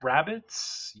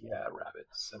rabbits. Yeah,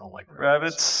 rabbits. I don't like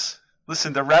rabbits.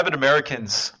 Listen, they're rabid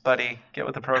Americans, buddy. Get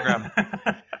with the program.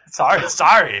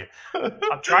 Sorry.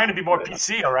 I'm trying to be more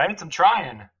PC, all right? I'm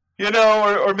trying.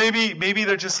 Or maybe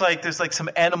they're just like, there's like some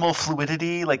animal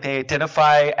fluidity, like they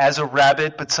identify as a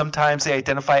rabbit, but sometimes they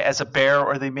identify as a bear,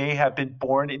 or they may have been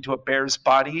born into a bear's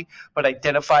body, but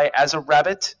identify as a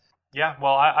rabbit. Yeah,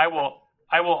 well, I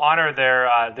will honor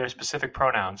their specific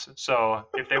pronouns. So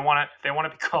if they want to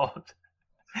be called,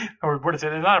 or what is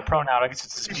it? It's not a pronoun. I guess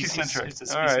it's a species. It's a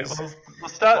species. All right. Well,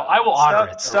 stop. Well, I will honor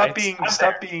it. Stop being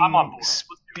I'm on board.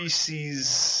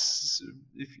 Species.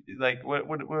 What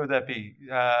would that be?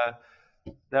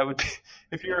 That would be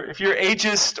if you're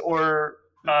ageist or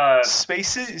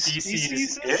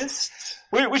speciesist,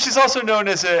 which is also known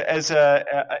as a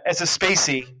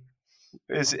spacey.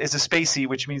 Is a spacey,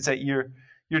 which means that you're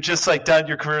just like done,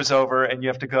 your career's over, and you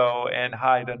have to go and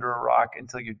hide under a rock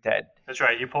until you're dead. That's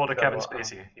right. You pulled a Kevin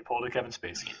Spacey.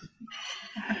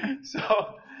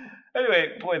 So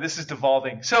anyway, boy, this is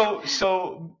devolving. So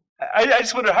I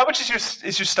just wonder, how much is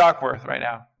your stock worth right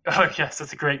now? Oh yes,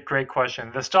 that's a great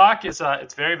question. The stock is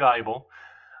it's very valuable.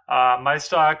 My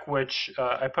stock, which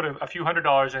I put a few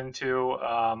 $100s into,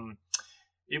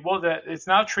 it's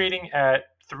now trading at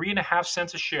 3.5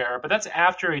 cents a share, but that's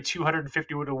after a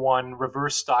 250-to-1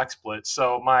 reverse stock split.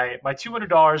 So my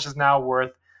 $200 is now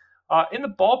worth in the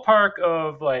ballpark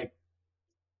of like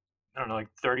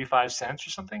 35 cents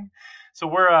or something. So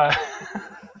we're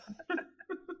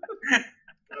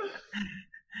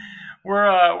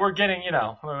we're getting,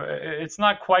 it's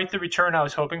not quite the return I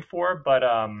was hoping for, but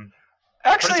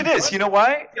actually it is. You know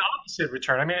why? The opposite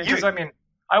return. I mean,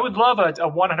 I would love a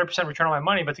 100% return on my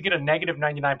money, but to get a negative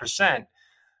 99%.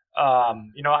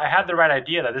 I had the right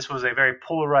idea that this was a very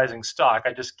polarizing stock.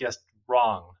 I just guessed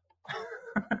wrong.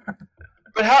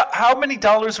 But how many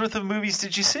dollars worth of movies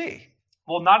did you see?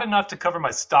 Well, not enough to cover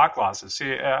my stock losses.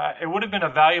 See, it would have been a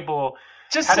valuable.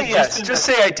 Just say yes. Just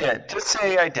say I did. Just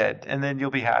say I did, and then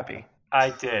you'll be happy. I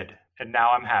did, and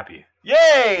now I'm happy.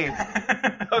 Yay!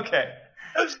 Okay.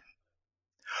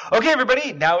 Okay,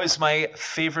 everybody. Now is my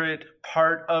favorite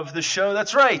part of the show.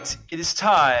 That's right. It is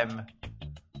time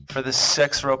for the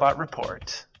Sex Robot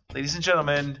Report. Ladies and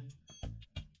gentlemen,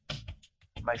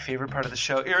 my favorite part of the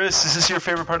show. Iris, is this your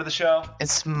favorite part of the show?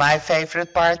 It's my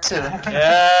favorite part too.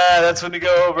 Yeah, that's when we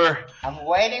go over. I'm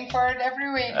waiting for it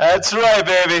every week. That's right,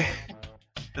 baby.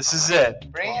 This is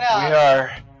it. Bring it on. We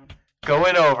are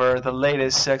going over the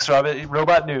latest Sex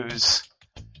Robot news.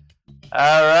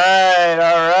 All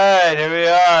right, here we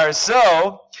are.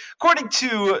 So, according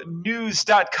to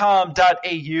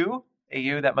news.com.au,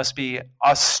 that must be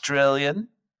Australian,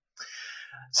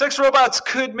 sex robots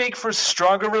could make for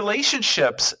stronger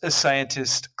relationships, a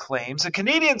scientist claims. A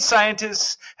Canadian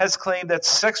scientist has claimed that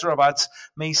sex robots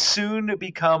may soon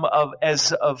become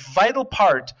as a vital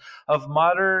part of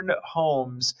modern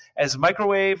homes as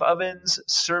microwave ovens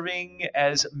serving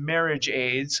as marriage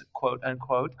aids, quote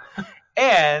unquote,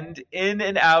 and in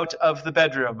and out of the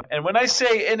bedroom. And when I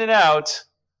say in and out,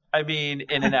 I mean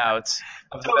in and out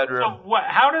of the bedroom. So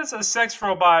how does a sex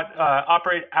robot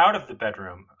operate out of the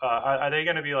bedroom? Are they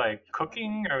going to be like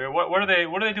cooking, or what are they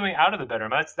doing out of the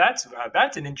bedroom?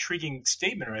 That's an intriguing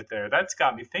statement right there. That's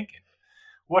got me thinking.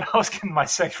 What else can my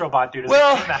sex robot do?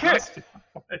 Well, that's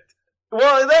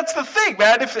the thing,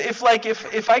 man.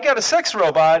 If I got a sex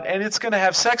robot and it's going to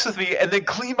have sex with me and then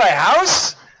clean my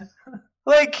house,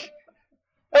 okay,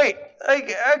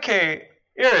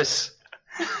 Iris.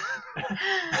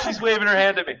 She's waving her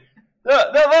hand at me.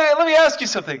 No, let me ask you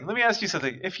something.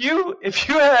 If you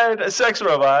had a sex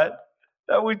robot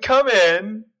that would come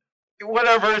in,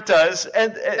 whatever it does,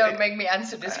 and don't make me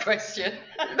answer this question.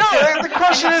 No, the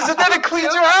question is, and then it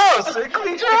cleans your house. It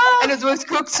cleans your house, and it was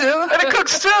cooked too. And it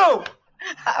cooks too.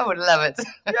 I would love it.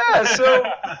 Yeah. So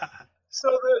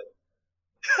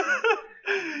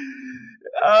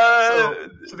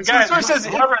So the guy,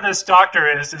 whoever this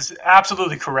doctor is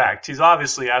absolutely correct. He's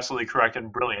obviously absolutely correct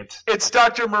and brilliant. It's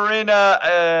Dr. Marina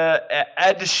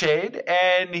Adeshade,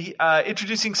 and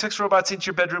introducing sex robots into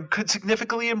your bedroom could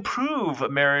significantly improve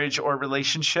marriage or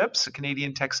relationships, a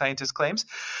Canadian tech scientist claims.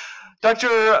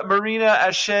 Dr. Marina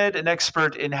Adeshade, an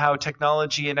expert in how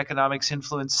technology and economics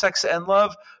influence sex and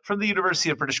love from the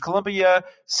University of British Columbia,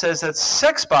 says that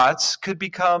sex bots could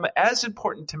become as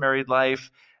important to married life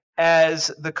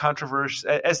as the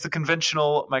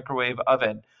conventional microwave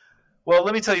oven. Well,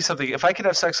 let me tell you something. If I could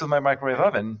have sex with my microwave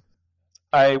oven,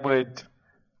 I would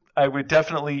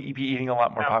definitely be eating a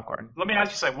lot more popcorn. Let me ask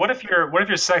you something. What if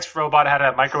your sex robot had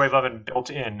a microwave oven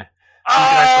built in? So you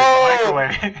can actually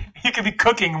microwave. You could be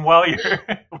cooking while you're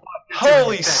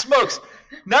Holy smokes!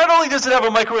 Not only does it have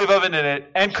a microwave oven in it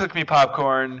and cook me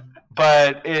popcorn,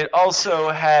 but it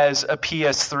also has a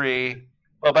PS3.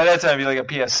 Well, by that time, it'd be like a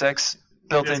PS6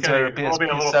 built into a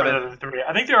PS7.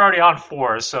 I think they're already on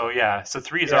 4, so yeah. So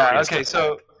 3 is already. Okay,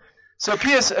 so a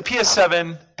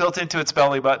PS7 built into its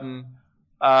belly button,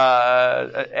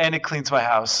 and it cleans my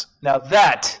house. Now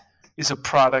that is a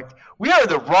product. We are in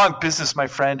the wrong business, my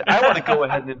friend. I want to go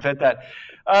ahead and invent that.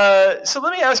 So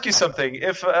let me ask you something.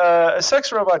 If a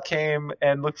sex robot came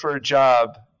and looked for a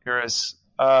job, Iris,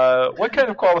 what kind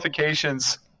of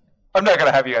qualifications? I'm not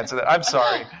going to have you answer that. I'm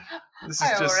sorry.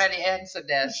 I already answered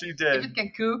that. She did. If it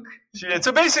can cook. She did.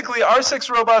 So basically, are sex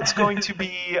robots going to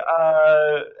be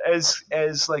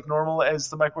as like normal as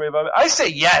the microwave oven? I say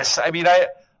yes. I mean,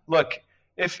 look.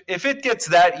 If it gets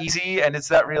that easy and it's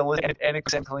that realistic and it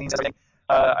cleans everything,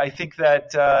 I think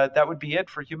that that would be it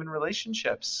for human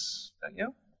relationships.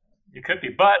 It could be,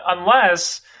 but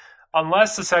unless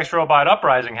the sex robot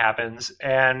uprising happens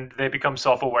and they become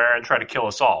self-aware and try to kill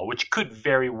us all, which could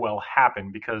very well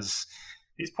happen because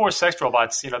these poor sex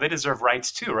robots, they deserve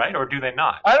rights too, right? Or do they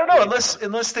not? I don't know,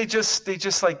 unless they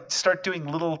just like start doing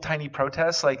little tiny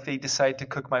protests, like they decide to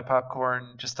cook my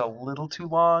popcorn just a little too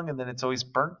long and then it's always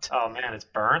burnt. Oh man, it's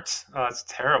burnt? Oh, that's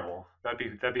terrible.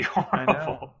 That'd be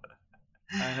horrible.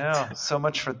 I know. So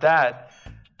much for that.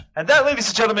 And that, ladies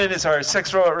and gentlemen, is our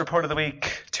Sex Robot Report of the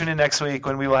Week. Tune in next week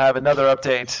when we will have another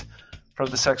update from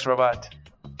the sex robot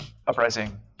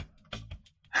uprising.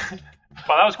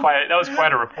 Well, that was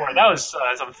quite a report. That was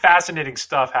some fascinating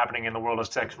stuff happening in the world of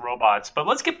sex robots. But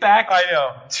let's get back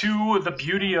to the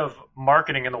beauty of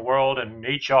marketing in the world and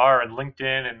HR and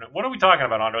LinkedIn. And what are we talking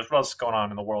about, Andres? What else is going on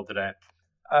in the world today?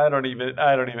 I don't even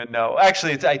know.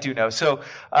 Actually, I do know. So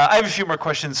I have a few more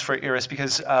questions for Iris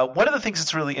because one of the things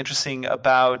that's really interesting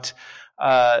about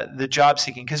the job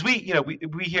seeking, because we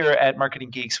here at Marketing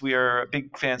Geeks, we are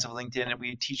big fans of LinkedIn and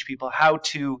we teach people how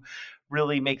to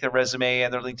really make their resume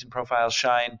and their LinkedIn profile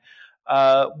shine.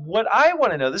 What I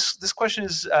want to know, this question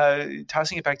is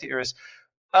tossing it back to Iris.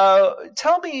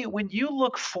 Tell me, when you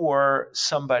look for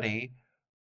somebody,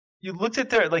 you looked at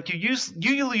their, like you use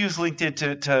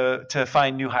LinkedIn to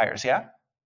find new hires, yeah?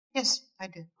 Yes, I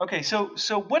do. Okay, so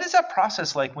what is that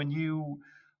process like when you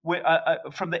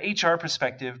from the HR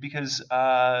perspective? Because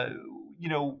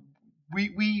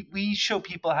we show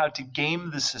people how to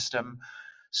game the system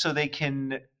so they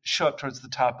can show up towards the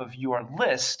top of your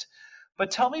list. But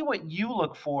tell me what you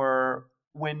look for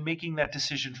when making that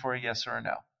decision for a yes or a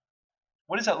no.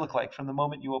 What does that look like from the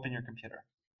moment you open your computer?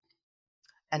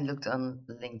 And looked on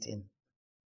LinkedIn.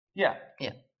 Yeah.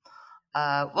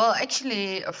 Well,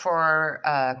 actually, for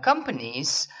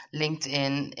companies,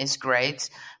 LinkedIn is great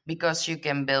because you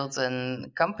can build a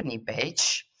company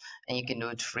page and you can do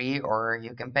it free or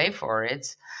you can pay for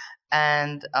it.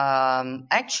 And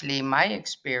actually, my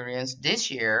experience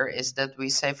this year is that we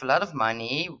save a lot of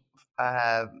money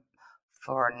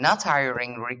for not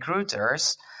hiring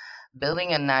recruiters,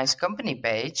 building a nice company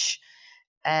page,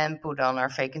 and put on our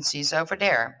vacancies over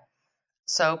there.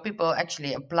 So people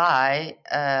actually apply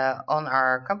on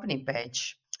our company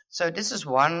page. So this is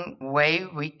one way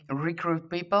we recruit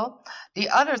people. The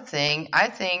other thing I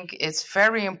think is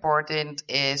very important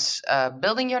is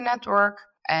building your network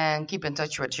and keep in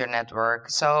touch with your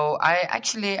network. So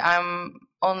I'm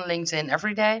on LinkedIn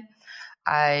every day.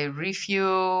 I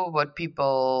review what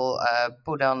people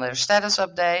put on their status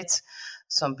updates.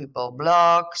 Some people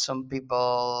blog, some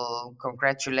people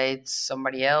congratulate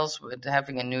somebody else with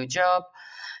having a new job.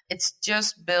 It's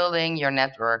just building your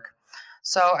network.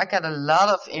 So I got a lot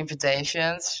of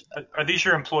invitations. Are these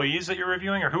your employees that you're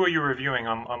reviewing, or who are you reviewing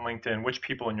on LinkedIn? Which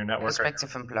people in your network?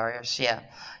 Prospective employers, yeah.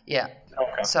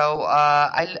 Okay. So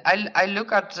I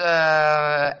look at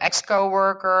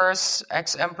ex-coworkers,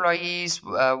 ex-employees,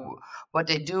 what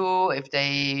they do, if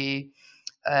they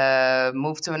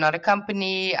move to another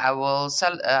company. I will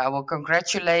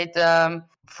congratulate them.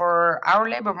 For our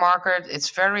labor market, it's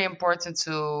very important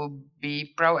to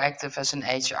be proactive as an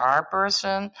HR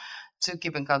person to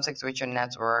keep in contact with your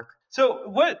network. So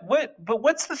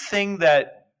what's the thing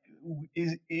that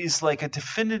is like a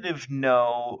definitive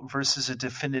no versus a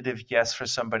definitive yes for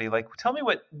somebody? Like, tell me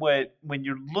what when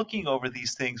you're looking over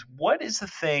these things, what is the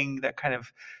thing that kind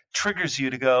of triggers you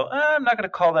to go, I'm not going to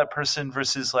call that person,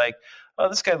 versus like, oh,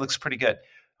 this guy looks pretty good,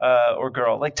 or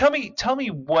girl. Like, tell me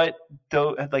what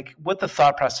the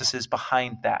thought process is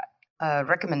behind that.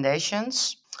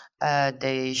 Recommendations,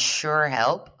 they sure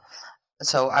help.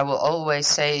 So I will always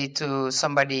say to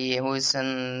somebody who is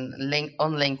on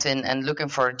LinkedIn and looking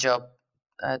for a job,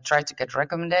 try to get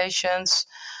recommendations.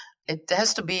 It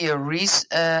has to be a recent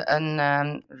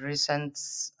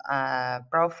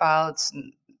profile. It's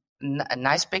a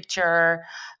nice picture,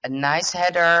 a nice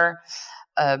header,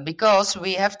 because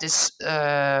we have this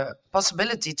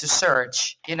possibility to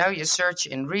search. You search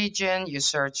in region, you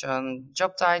search on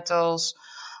job titles,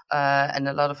 and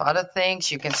a lot of other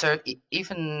things. You can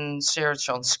even search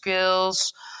on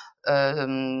skills,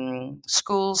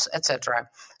 schools, etc.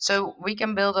 So we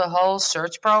can build a whole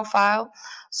search profile.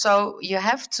 So you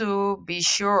have to be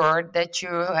sure that you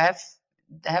have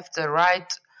the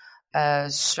right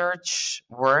search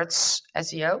words,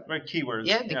 SEO. Right, keywords.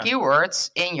 Yeah, the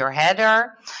keywords in your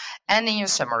header and in your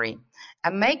summary.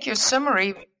 And make your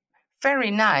summary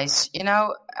very nice.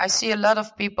 I see a lot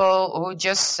of people who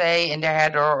just say in their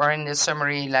header or in the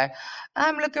summary, like,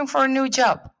 I'm looking for a new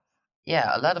job.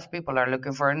 Yeah, a lot of people are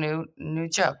looking for a new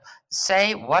job.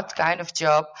 Say what kind of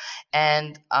job,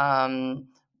 and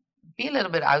be a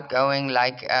little bit outgoing.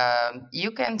 Like, you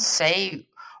can say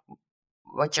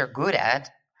what you're good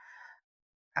at.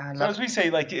 So as we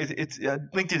say, like, it's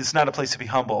LinkedIn is not a place to be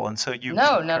humble, and so you.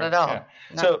 No, not at all. Yeah.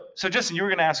 No. So Justin, you were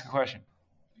going to ask a question.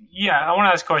 Yeah, I want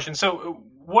to ask a question. So,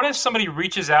 what if somebody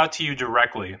reaches out to you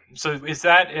directly? So, is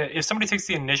that if somebody takes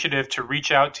the initiative to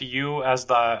reach out to you as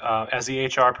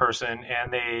the HR person,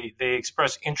 and they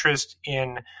express interest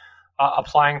in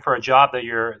applying for a job that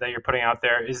you're putting out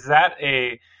there?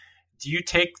 Do you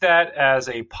take that as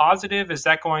a positive? Is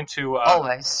that going to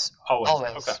always?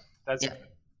 Okay, that's. Yeah.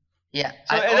 Yeah,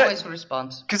 so I always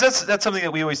respond. Because that's something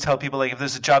that we always tell people. Like, if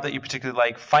there's a job that you particularly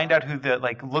like, find out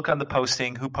look on the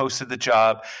posting, who posted the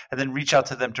job, and then reach out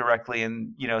to them directly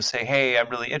and, say, hey, I'm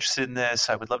really interested in this.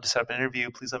 I would love to set up an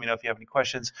interview. Please let me know if you have any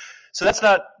questions. So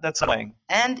that's annoying.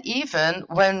 And even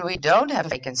when we don't have a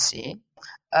vacancy,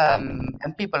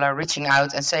 and people are reaching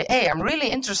out and say, hey, I'm really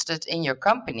interested in your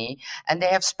company, and they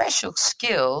have special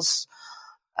skills,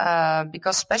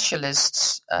 because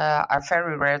specialists are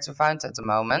very rare to find at the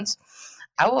moment,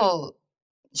 I will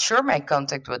sure make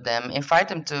contact with them, invite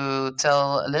them to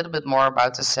tell a little bit more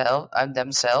about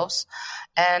themselves,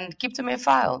 and keep them in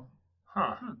file.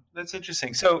 Huh. That's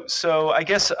interesting. So I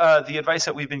guess the advice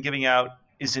that we've been giving out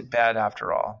isn't bad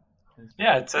after all.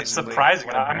 Yeah, it's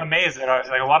surprising. I'm amazed that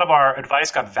a lot of our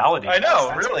advice got validated. I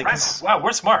know, really. Wow,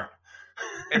 we're smart.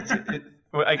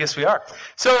 I guess we are.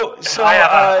 So I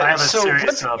have a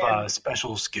series of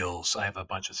special skills. I have a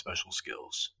bunch of special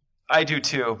skills. I do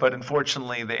too, but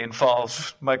unfortunately, they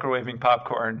involve microwaving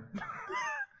popcorn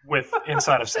with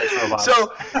inside of sex robots.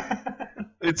 So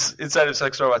it's inside of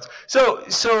sex robots. So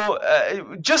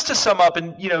just to sum up,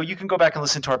 and you can go back and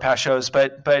listen to our past shows,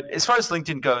 but as far as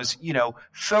LinkedIn goes,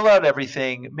 fill out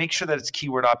everything, make sure that it's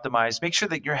keyword optimized, make sure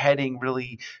that your heading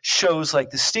really shows like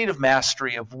the state of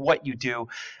mastery of what you do.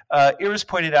 Iris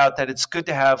pointed out that it's good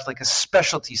to have like a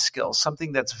specialty skill,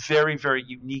 something that's very, very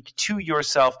unique to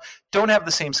yourself. Don't have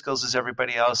the same skills as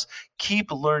everybody else.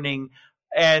 Keep learning,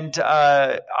 and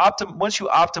once you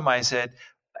optimize it,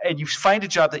 and you find a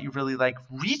job that you really like,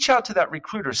 reach out to that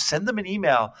recruiter, send them an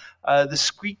email. The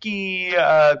squeaky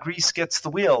grease gets the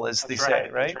wheel, as they say,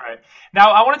 right? That's right.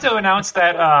 Now, I wanted to announce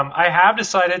that I have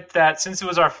decided that since it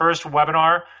was our first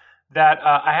webinar, that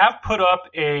I have put up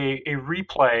a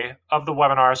replay of the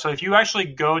webinar. So if you actually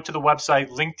go to the website,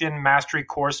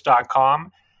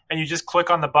 linkedinmasterycourse.com, and you just click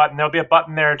on the button, there'll be a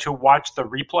button there to watch the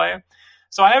replay.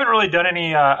 So I haven't really done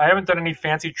any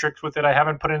fancy tricks with it. I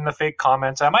haven't put in the fake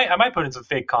comments. I might put in some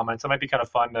fake comments. It might be kind of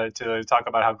fun to talk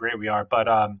about how great we are. But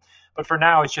for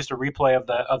now, it's just a replay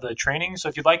of the training. So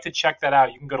if you'd like to check that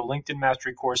out, you can go to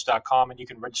linkedinmasterycourse.com and you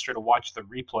can register to watch the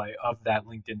replay of that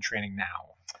LinkedIn training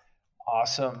now.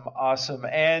 Awesome.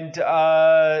 And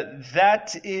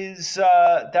that's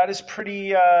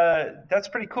pretty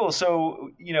cool.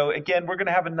 So, again, we're going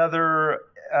to have another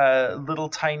little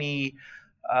tiny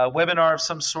webinar of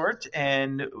some sort,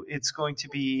 and it's going to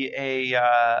be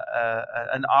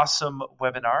an awesome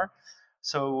webinar.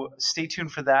 So stay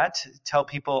tuned for that. Tell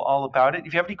people all about it.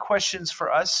 If you have any questions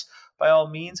for us, by all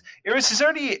means. Iris, is there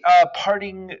any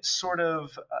parting sort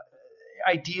of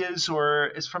ideas, or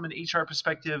is from an HR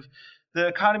perspective, the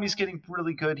economy is getting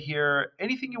really good here.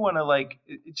 Anything you want to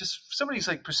just somebody's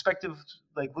perspective,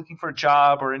 looking for a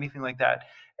job or anything like that.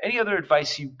 Any other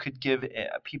advice you could give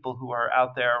people who are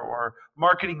out there or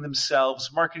marketing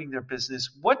themselves, marketing their business?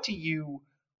 What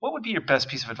would be your best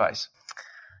piece of advice?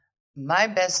 My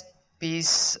best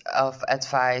piece of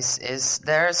advice is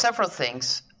there are several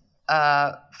things.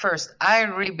 First, I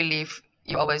really believe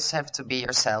you always have to be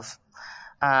yourself,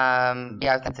 be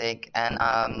authentic,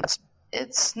 and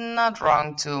it's not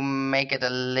wrong to make it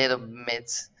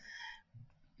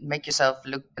make yourself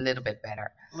look a little bit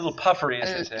better. A little puffery,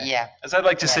 as they say. Yeah. As I'd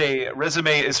like to say,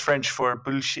 resume is French for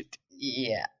bullshit.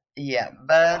 Yeah,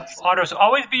 but... Andros,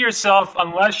 always be yourself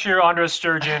unless you're Andros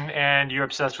Sturgeon and you're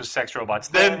obsessed with sex robots.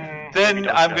 Then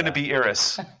I'm going to be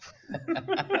Iris.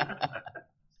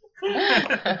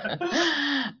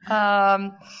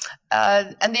 And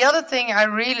the other thing I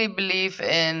really believe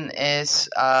in is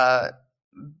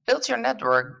build your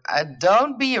network.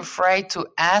 Don't be afraid to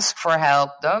ask for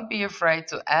help. Don't be afraid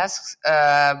to ask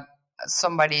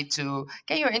somebody to,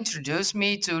 can you introduce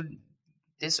me to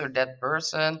this or that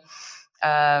person?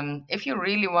 If you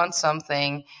really want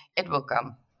something, it will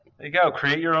come. There you go.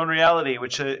 Create your own reality,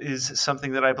 which is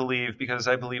something that I believe, because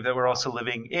I believe that we're also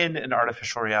living in an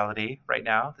artificial reality right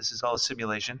now. This is all a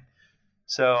simulation.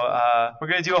 So we're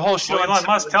going to do a whole show. Well, Elon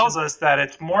Musk tells us that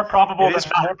it's more probable than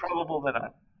not. More probable than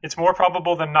not. It's more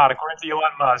probable than not, according to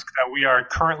Elon Musk, that we are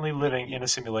currently living in a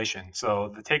simulation.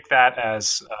 So take that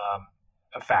as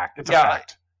a fact. It's a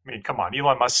fact. I mean, come on,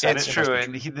 Elon Musk said it's true,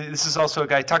 and this is also a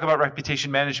guy. Talk about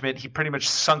reputation management. He pretty much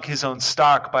sunk his own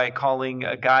stock by calling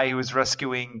a guy who was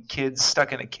rescuing kids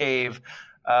stuck in a cave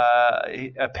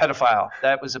a pedophile.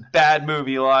 That was a bad move,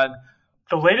 Elon.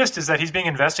 The latest is that he's being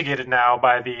investigated now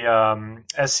by the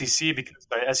SEC because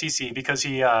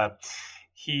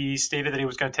he stated that he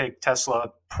was going to take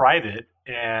Tesla private,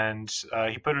 and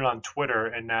he put it on Twitter.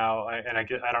 And now, I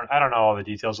don't know all the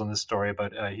details on this story,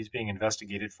 but he's being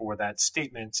investigated for that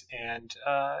statement. And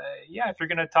if you're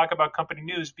going to talk about company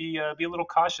news, be a little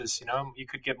cautious. You know, you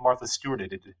could get Martha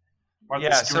Stewarted.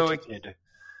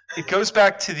 It goes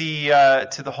back to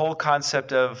the whole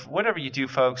concept of whatever you do,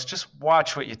 folks, just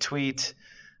watch what you tweet.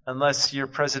 Unless you're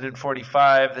President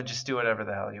 45, then just do whatever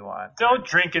the hell you want. Don't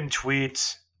drink and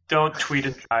tweet. Don't tweet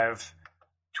and drive.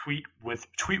 Tweet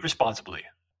responsibly.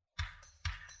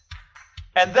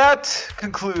 And that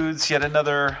concludes yet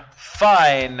another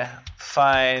fine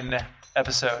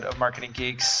episode of Marketing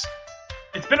Geeks.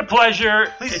 It's been a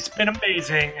pleasure. It's been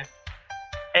amazing.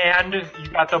 And you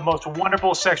got the most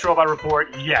wonderful sex robot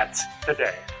report yet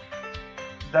today.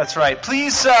 That's right.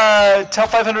 Please tell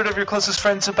 500 of your closest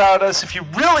friends about us. If you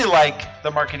really like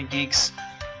the Marketing Geeks,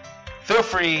 feel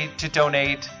free to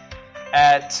donate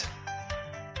at...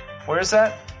 Where is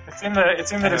that? It's in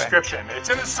the description. It's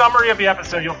in the summary of the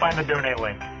episode. You'll find the donate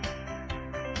link.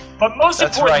 But most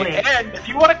importantly, if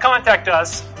you want to contact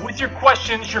us with your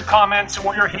questions, your comments,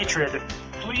 or your hatred,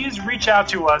 please reach out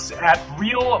to us at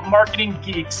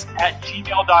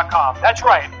realmarketinggeeks@gmail.com. That's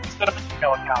right. Set up a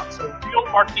Gmail account. So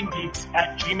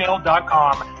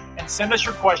realmarketinggeeks@gmail.com, and send us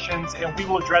your questions, and we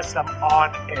will address them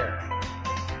on air.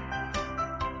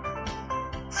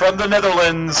 From the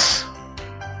Netherlands,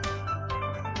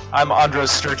 I'm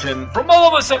Andros Sturgeon. From all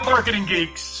of us at Marketing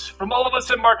Geeks,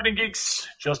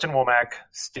 Justin Womack,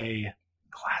 stay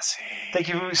classy. Thank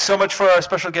you so much for our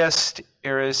special guest,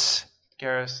 Iris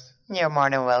Garrist. You're more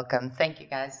than welcome. Thank you,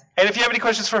 guys. And if you have any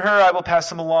questions for her, I will pass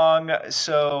them along.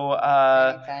 So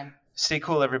Anytime. Stay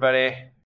cool, everybody.